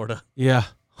live in Florida. Yeah.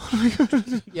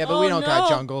 Yeah, but Oh, we don't got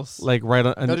no. jungles. Like right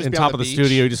on They'll just in be top on of the the studio,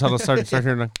 beach. you just have to start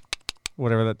hearing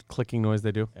whatever that clicking noise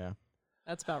they do. Yeah.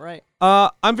 That's about right.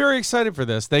 I'm very excited for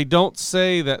this. They don't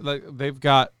say that, like, they've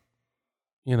got,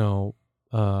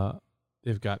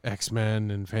 they've got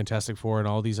X-Men and Fantastic Four and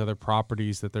all these other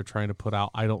properties that they're trying to put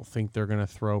out. I don't think they're going to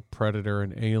throw Predator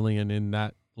and Alien in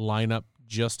that lineup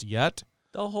just yet.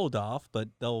 They'll hold off, but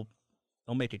they'll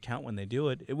they'll make it count when they do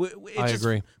it. I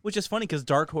agree. Which is funny because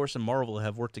Dark Horse and Marvel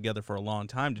have worked together for a long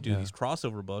time to do Yeah. these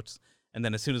crossover books, and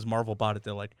then as soon as Marvel bought it,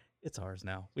 they're like, it's ours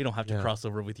now. We don't have to cross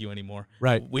over with you anymore.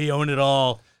 Right. We own it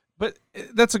all. But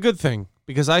that's a good thing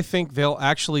because I think they'll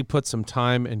actually put some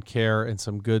time and care and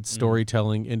some good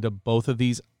storytelling into both of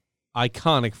these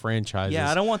iconic franchises. Yeah,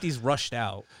 I don't want these rushed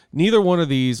out. Neither one of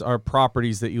these are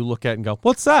properties that you look at and go,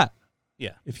 what's that?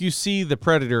 Yeah. If you see the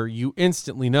Predator, you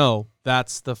instantly know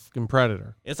that's the fucking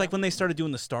Predator. It's like when they started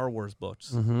doing the Star Wars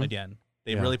books again.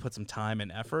 They really put some time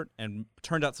and effort and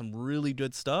turned out some really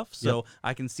good stuff. So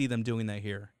I can see them doing that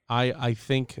here. I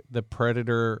think the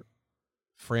Predator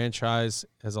franchise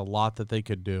has a lot that they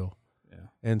could do. Yeah.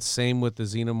 And same with the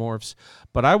Xenomorphs.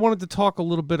 But I wanted to talk a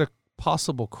little bit of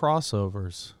possible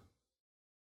crossovers.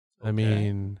 I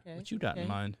mean, What you got in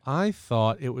mind? I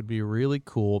thought it would be really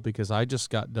cool because I just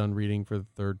got done reading for the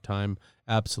third time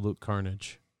Absolute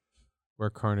Carnage, where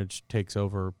Carnage takes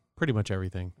over pretty much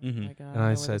everything. Oh my God, And I know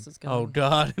where said, this is Oh, going.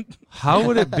 God. How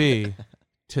would it be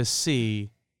to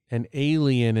see an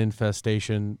alien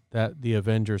infestation that the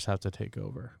Avengers have to take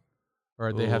over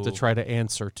or they have to Ooh. try to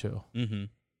answer to? Mm-hmm.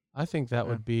 I think that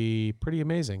would be pretty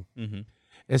amazing, Mm-hmm.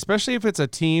 especially if it's a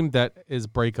team that is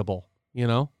breakable, you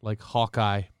know, like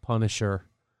Hawkeye, Punisher,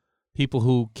 people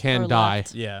who can Or die.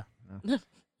 left. Yeah.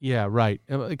 Yeah, right.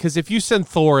 Because if you send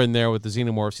Thor in there with the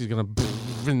Xenomorphs, he's going to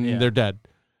and Yeah. they're dead.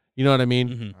 You know what I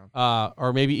mean? Mm-hmm.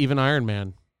 Or maybe even Iron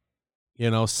Man.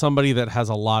 You know, somebody that has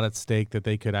a lot at stake that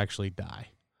they could actually die.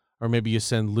 Or maybe you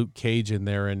send Luke Cage in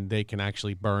there and they can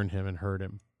actually burn him and hurt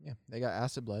him. Yeah, they got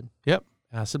acid blood. Yep.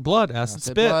 Acid blood, acid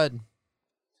spit. blood.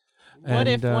 What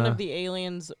if one And, of the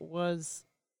aliens was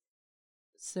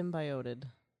symbioted?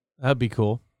 That'd be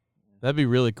cool. That'd be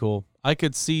really cool. I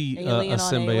could see a Alien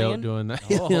on symbiote alien? doing that.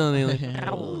 Oh. Alien.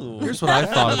 Ooh. Here's what I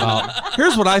thought about.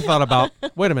 Here's what I thought about.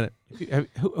 Wait a minute.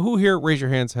 Who here, raise your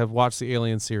hands, have watched the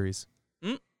Alien series?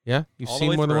 Mm. Yeah? You've All the seen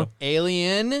way more than through. one?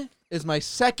 Alien is my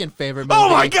second favorite movie. Oh,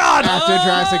 my God! After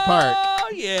Jurassic Park. Oh,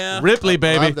 yeah. Ripley, I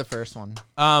baby. love the first one.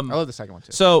 I love the second one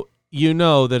too. So you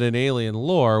know that in alien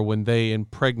lore, when they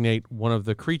impregnate one of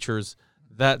the creatures,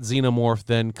 that xenomorph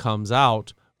then comes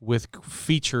out with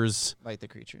features Like the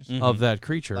creatures. of that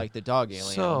creature. Like the dog alien.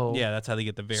 So, Yeah, that's how they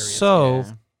get the various. so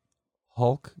Yeah.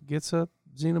 Hulk gets a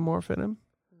xenomorph in him.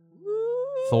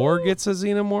 Thor gets a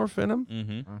xenomorph in him.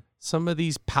 Mm-hmm. Some of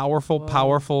these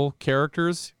powerful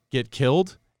characters get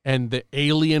killed, and the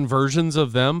alien versions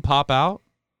of them pop out.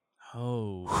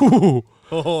 Oh.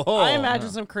 I imagine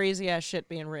some crazy ass shit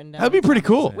being written down. That'd be pretty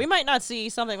cool. We might not see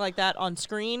something like that on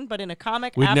screen, but in a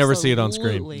comic, We'd never see it on screen.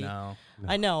 absolutely. No.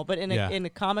 I know, but in a Yeah. in the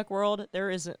comic world, there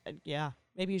isn't. Yeah,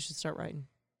 maybe you should start writing.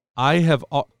 I have.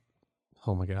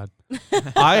 Oh my God.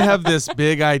 I have this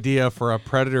big idea for a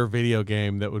Predator video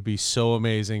game that would be so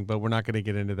amazing, but we're not going to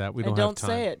get into that. We don't And don't have time.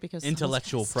 say it because someone's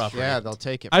Intellectual gonna property. Yeah, they'll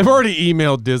take it. I've already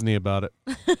emailed Disney about it.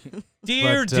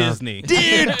 Dear But, Disney.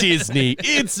 Dear Disney,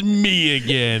 it's me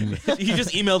again. You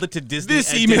just emailed it to Disney.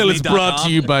 This at email is brought to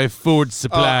Disney.com. you by Ford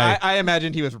Supply I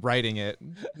imagined he was writing it,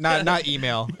 not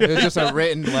email. It was just a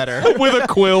written letter. with a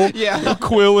quill. Yeah. A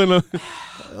quill and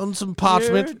on some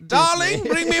parchment. Darling,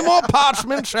 bring me more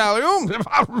parchment, shall you?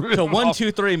 To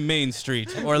 123 Main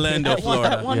Street, Orlando, At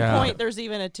Florida. one Yeah. point, there's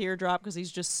even a teardrop because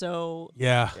he's just so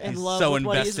Yeah. in He's love so with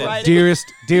what he's invested. writing.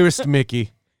 Dearest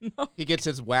Mickey. He gets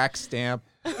his wax stamp.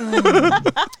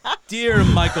 Dear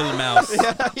Michael Mouse.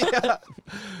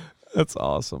 That's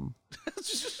awesome.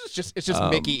 It's just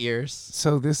Mickey ears.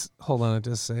 So hold on, I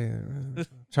just say,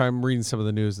 I'm reading some of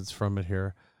the news that's from it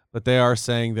here, but they are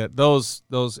saying that those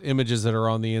images that are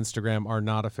on the Instagram are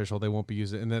not official. They won't be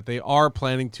used, and that they are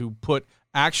planning to put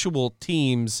actual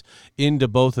teams into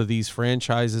both of these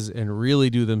franchises and really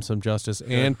do them some justice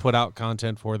and put out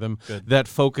content for them that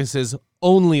focuses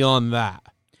only on that.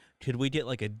 Could we get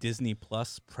like a Disney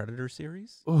Plus Predator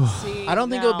series? See, I don't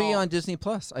think it'll be now- on Disney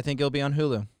Plus. I think it'll be on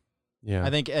Hulu. Yeah. I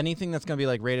think anything that's going to be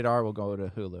like rated R will go to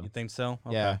Hulu. You think so?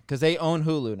 Okay. Yeah, because they own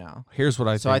Hulu now. Here's what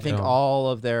I think. So I think though. all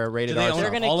of their Do rated they R own They're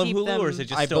stuff. gonna all of keep Hulu, or is them- it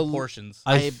just I still bel- portions?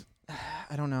 I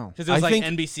don't know. Because it was I like think-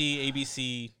 NBC,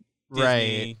 ABC,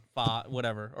 Disney, Right.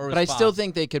 whatever. Or it But I was still Fox.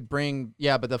 think they could bring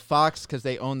but the Fox, because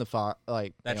they own the Fox,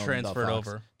 like That they own the transferred Fox.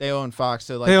 over. They own Fox,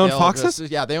 so like They own they'll Foxes?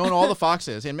 just- yeah, they own all the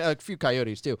Foxes and a few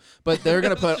Coyotes too. But they're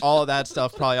gonna put all of that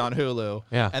stuff probably on Hulu.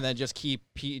 Yeah. and then just keep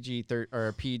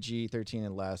PG-13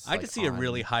 and less. I could see a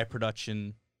really high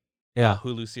production yeah.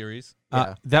 Hulu series.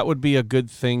 Yeah. That would be a good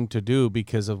thing to do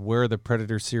because of where the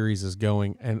Predator series is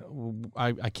going. And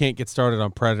I can't get started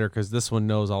on Predator because this one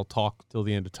knows I'll talk till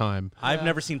the end of time. I've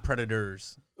never seen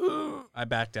Predators. I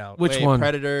backed out. Which one?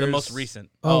 Predators. The most recent.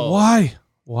 Oh, why?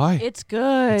 Why? It's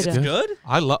good. It's Good?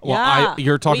 I love. Well, Yeah.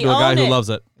 you're talking We to a guy own who it. loves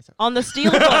it. On the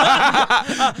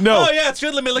Steelbook. No. Oh, yeah, it's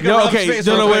good. Let me look at No, Rob's okay. face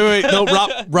No, real wait. quick.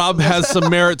 No, Rob has some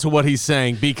merit to what he's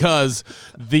saying because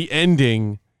the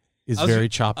ending is very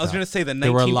chopped I was up. going to say the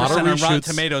There were a 19% lot of on Rotten reshoots.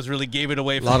 Tomatoes really gave it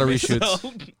away for A lot of me, reshoots.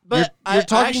 so- But You're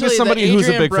talking to actually, somebody the who's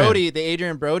a Adrian big fan. Brody, The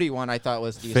Adrian Brody one I thought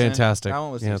was decent. Fantastic. That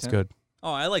one was yeah, decent. it's good.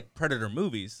 Oh, I like Predator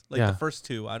movies. Like Yeah. the first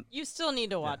two. You still need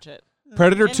to watch it.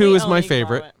 Predator And 2 we is my only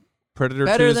favorite. borrow it. Predator 2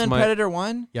 Better is than my Predator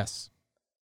 1? Yes.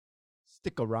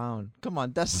 Stick around. Come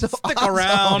on, that's so Stick awesome.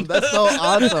 around. That's so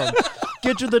awesome.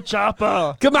 Get to the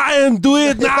chopper. Come on, do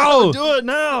it now. Do it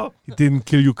now. He didn't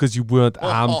kill you because you weren't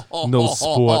armed. No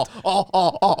sport.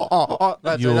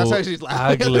 That's how she's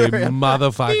laughing. ugly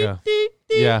motherfucker.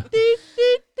 Yeah.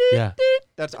 Yeah.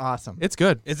 That's awesome. It's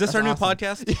good. Is this That's our new awesome.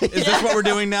 podcast? Is this what we're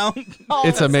doing now?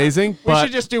 It's amazing, We but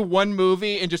should just do one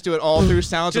movie and just do it all through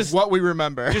sounds Just- of what we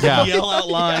remember. Just Yeah. yell out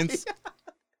lines.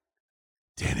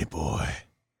 Danny boy.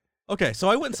 Okay, so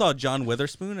I went and saw John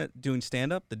Witherspoon doing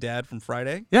stand-up, the dad from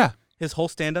Friday. Yeah. His whole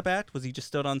stand-up act was he just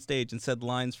stood on stage and said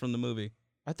lines from the movie.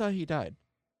 I thought he died.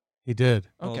 He did.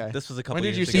 Well, Okay. this was a couple When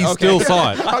did years you ago. He Okay. still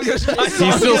saw it. I was gonna say-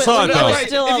 He still saw it, though. Okay,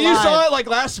 Still if you alive. saw it like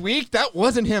last week, that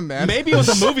wasn't him, man. Maybe it was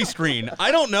a movie screen.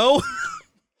 I don't know.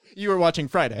 You were watching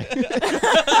Friday.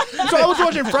 So I was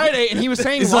watching Friday, and he was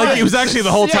saying It's lines. like he was actually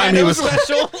the whole Yeah, time and he it was.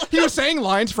 special. He was saying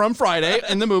lines from Friday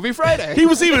in the movie Friday. He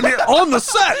was even here on the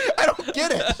set. I don't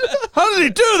get it. How did he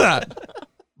do that?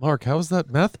 Mark, how was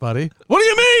that meth, buddy? What do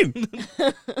you mean?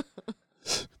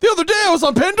 The other day I was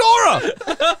on Pandora.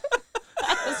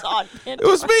 It's on It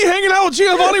was me hanging out with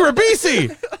Giovanni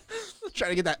Ribisi.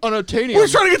 Trying to get that unobtainium. We were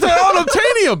trying to get that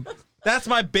unobtainium. That's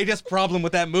my biggest problem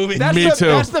with that movie. That's Me the, too.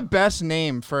 That's the best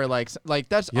name for like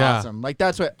that's Yeah. awesome. Like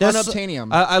that's what That's-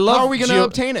 unobtainium. I love How are we going to Geo-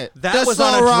 obtain it? that was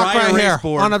on a dry erase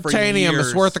board for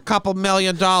years. $2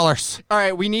 million. All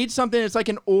right, we need something. It's like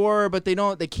an ore, but they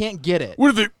can't get it.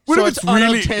 What if So it's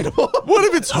really? unobtainable. What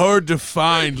if it's hard to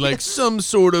find, like some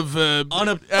sort of Are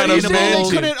you saying they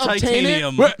couldn't obtain it?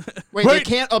 titanium. Wait, they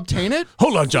can't obtain it?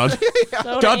 Hold on, John.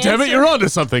 So God to damn it, answer- you're onto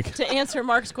something. To answer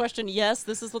Mark's question, yes,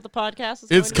 this is what the podcast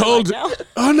is. It's going to be called like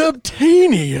now.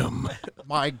 unobtainium.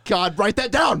 My God, write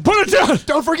that down. Put it down.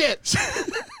 Don't forget.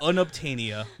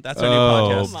 Unobtainium. That's our new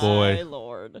Oh, podcast. boy. My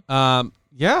lord.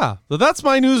 Yeah. So that's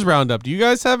my news roundup. Do you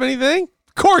guys have anything?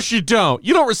 Of course you don't.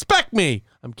 You don't respect me.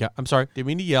 I'm sorry. Didn't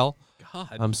mean to yell.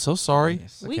 God. I'm so sorry.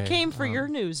 We Okay, came for your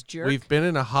news, jerk. We've been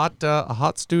in a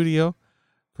hot studio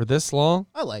for this long.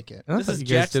 I like it. And I This thought is you guys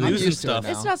Jack's did it. news and used to it stuff.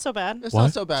 now. It's not so bad. It's What?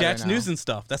 not so bad. Jack's right now. news and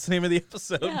stuff. That's the name of the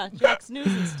episode. Yeah, Jack's news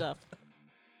and stuff.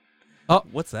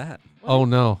 What's that? Oh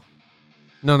no.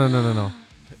 No.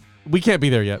 We can't be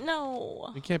there yet.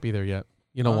 No. We can't be there yet.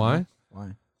 You know why?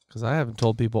 Why? Because I haven't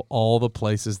told people all the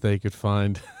places they could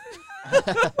find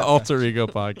Alter Ego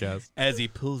Podcast. As he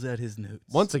pulls out his notes.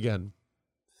 Once again,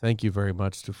 thank you very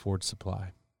much to Ford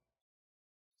Supply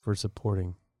for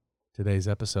supporting today's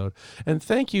episode. And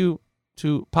thank you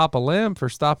to Papa Lamb for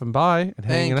stopping by and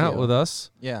hanging Thank out you. with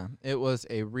us. Yeah, it was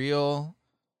a real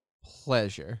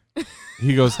pleasure.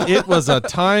 He goes, it was a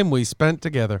time we spent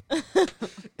together.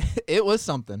 It was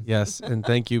something. Yes, and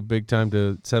thank you big time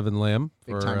to Seven Lamb.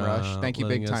 Big for, Time Rush. Thank you,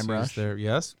 letting Big us Time use Rush. their-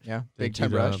 yes. Yeah, Big Thank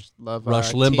Time you to, Rush. Love Rush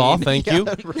our Limbaugh, team. thank Yeah. you.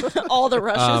 All the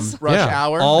rushes. Rush yeah,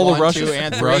 Hour. all the 1, rushes. 2,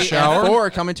 and 3, Rush and Hour. 4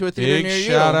 coming to a theater Big near you.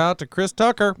 shout out to Chris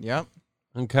Tucker. Yep,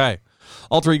 Okay.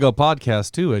 Alter Ego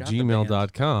Podcast 2 at Got the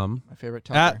gmail.com. my favorite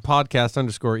Tucker. At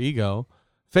podcast_ego.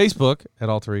 Facebook at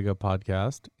Alter Ego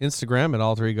Podcast. Instagram at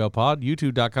Alter Ego Pod.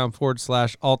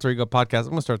 YouTube.com/Alter Ego Podcast. I'm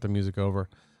going to start the music over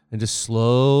and just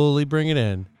slowly bring it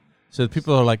in. So that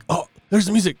people are like, oh, there's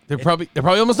the music. They're probably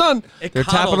almost done. It They're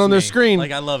tapping coddles on their me. screen.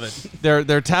 Like, I love it.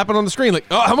 They're tapping on the screen like,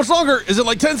 oh, how much longer? Is it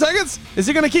like 10 seconds? Is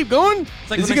he going to keep going?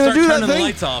 It's like Is he when going they to do start that turning the thing?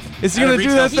 lights off. Is he at a going to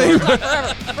do that retail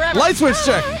thing? store. Forever. Light switch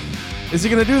check. Is he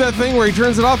going to do that thing where he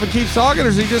turns it off and keeps talking, or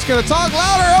is he just going to talk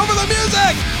louder over the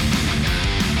music?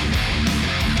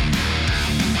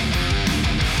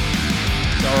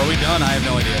 So are we done? I have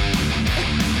no idea.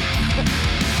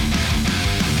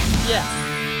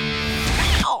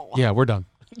 Yes. Ow. Yeah, we're done.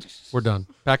 We're done.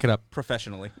 Pack it up.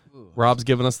 Professionally. Rob's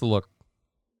giving us the look.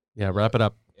 Yeah, wrap it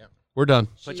up. We're done.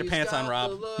 Put your pants on,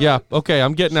 Rob. Yeah, okay,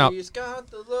 I'm getting out. She's got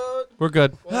the look. We're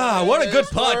good. Ah, what a good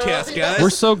podcast, guys. We're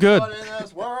so good. in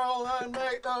this world and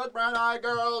make the brown-eyed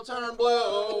girl turn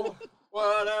blue.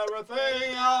 What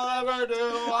everything I'll ever do,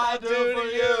 I do for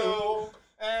you.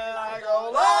 And I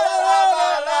go, la la la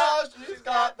la la, she's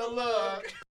got the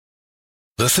look.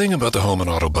 The thing about the Home and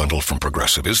Auto Bundle from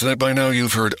Progressive is that by now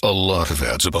you've heard a lot of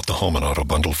ads about the Home and Auto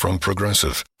Bundle from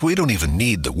Progressive. We don't even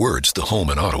need the words the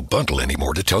Home and Auto Bundle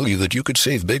anymore to tell you that you could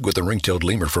save big with the ring-tailed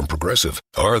lemur from Progressive,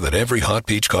 or that every hot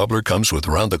peach cobbler comes with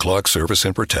round-the-clock service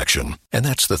and protection. And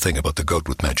that's the thing about the goat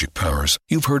with magic powers.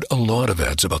 You've heard a lot of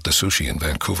ads about the sushi in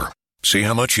Vancouver. See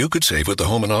how much you could save with the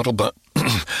Home and Auto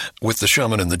with the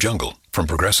Shaman in the Jungle from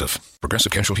Progressive.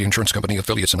 Progressive Casualty Insurance Company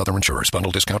affiliates and other insurers.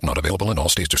 Bundle discount not available in all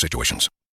states or situations.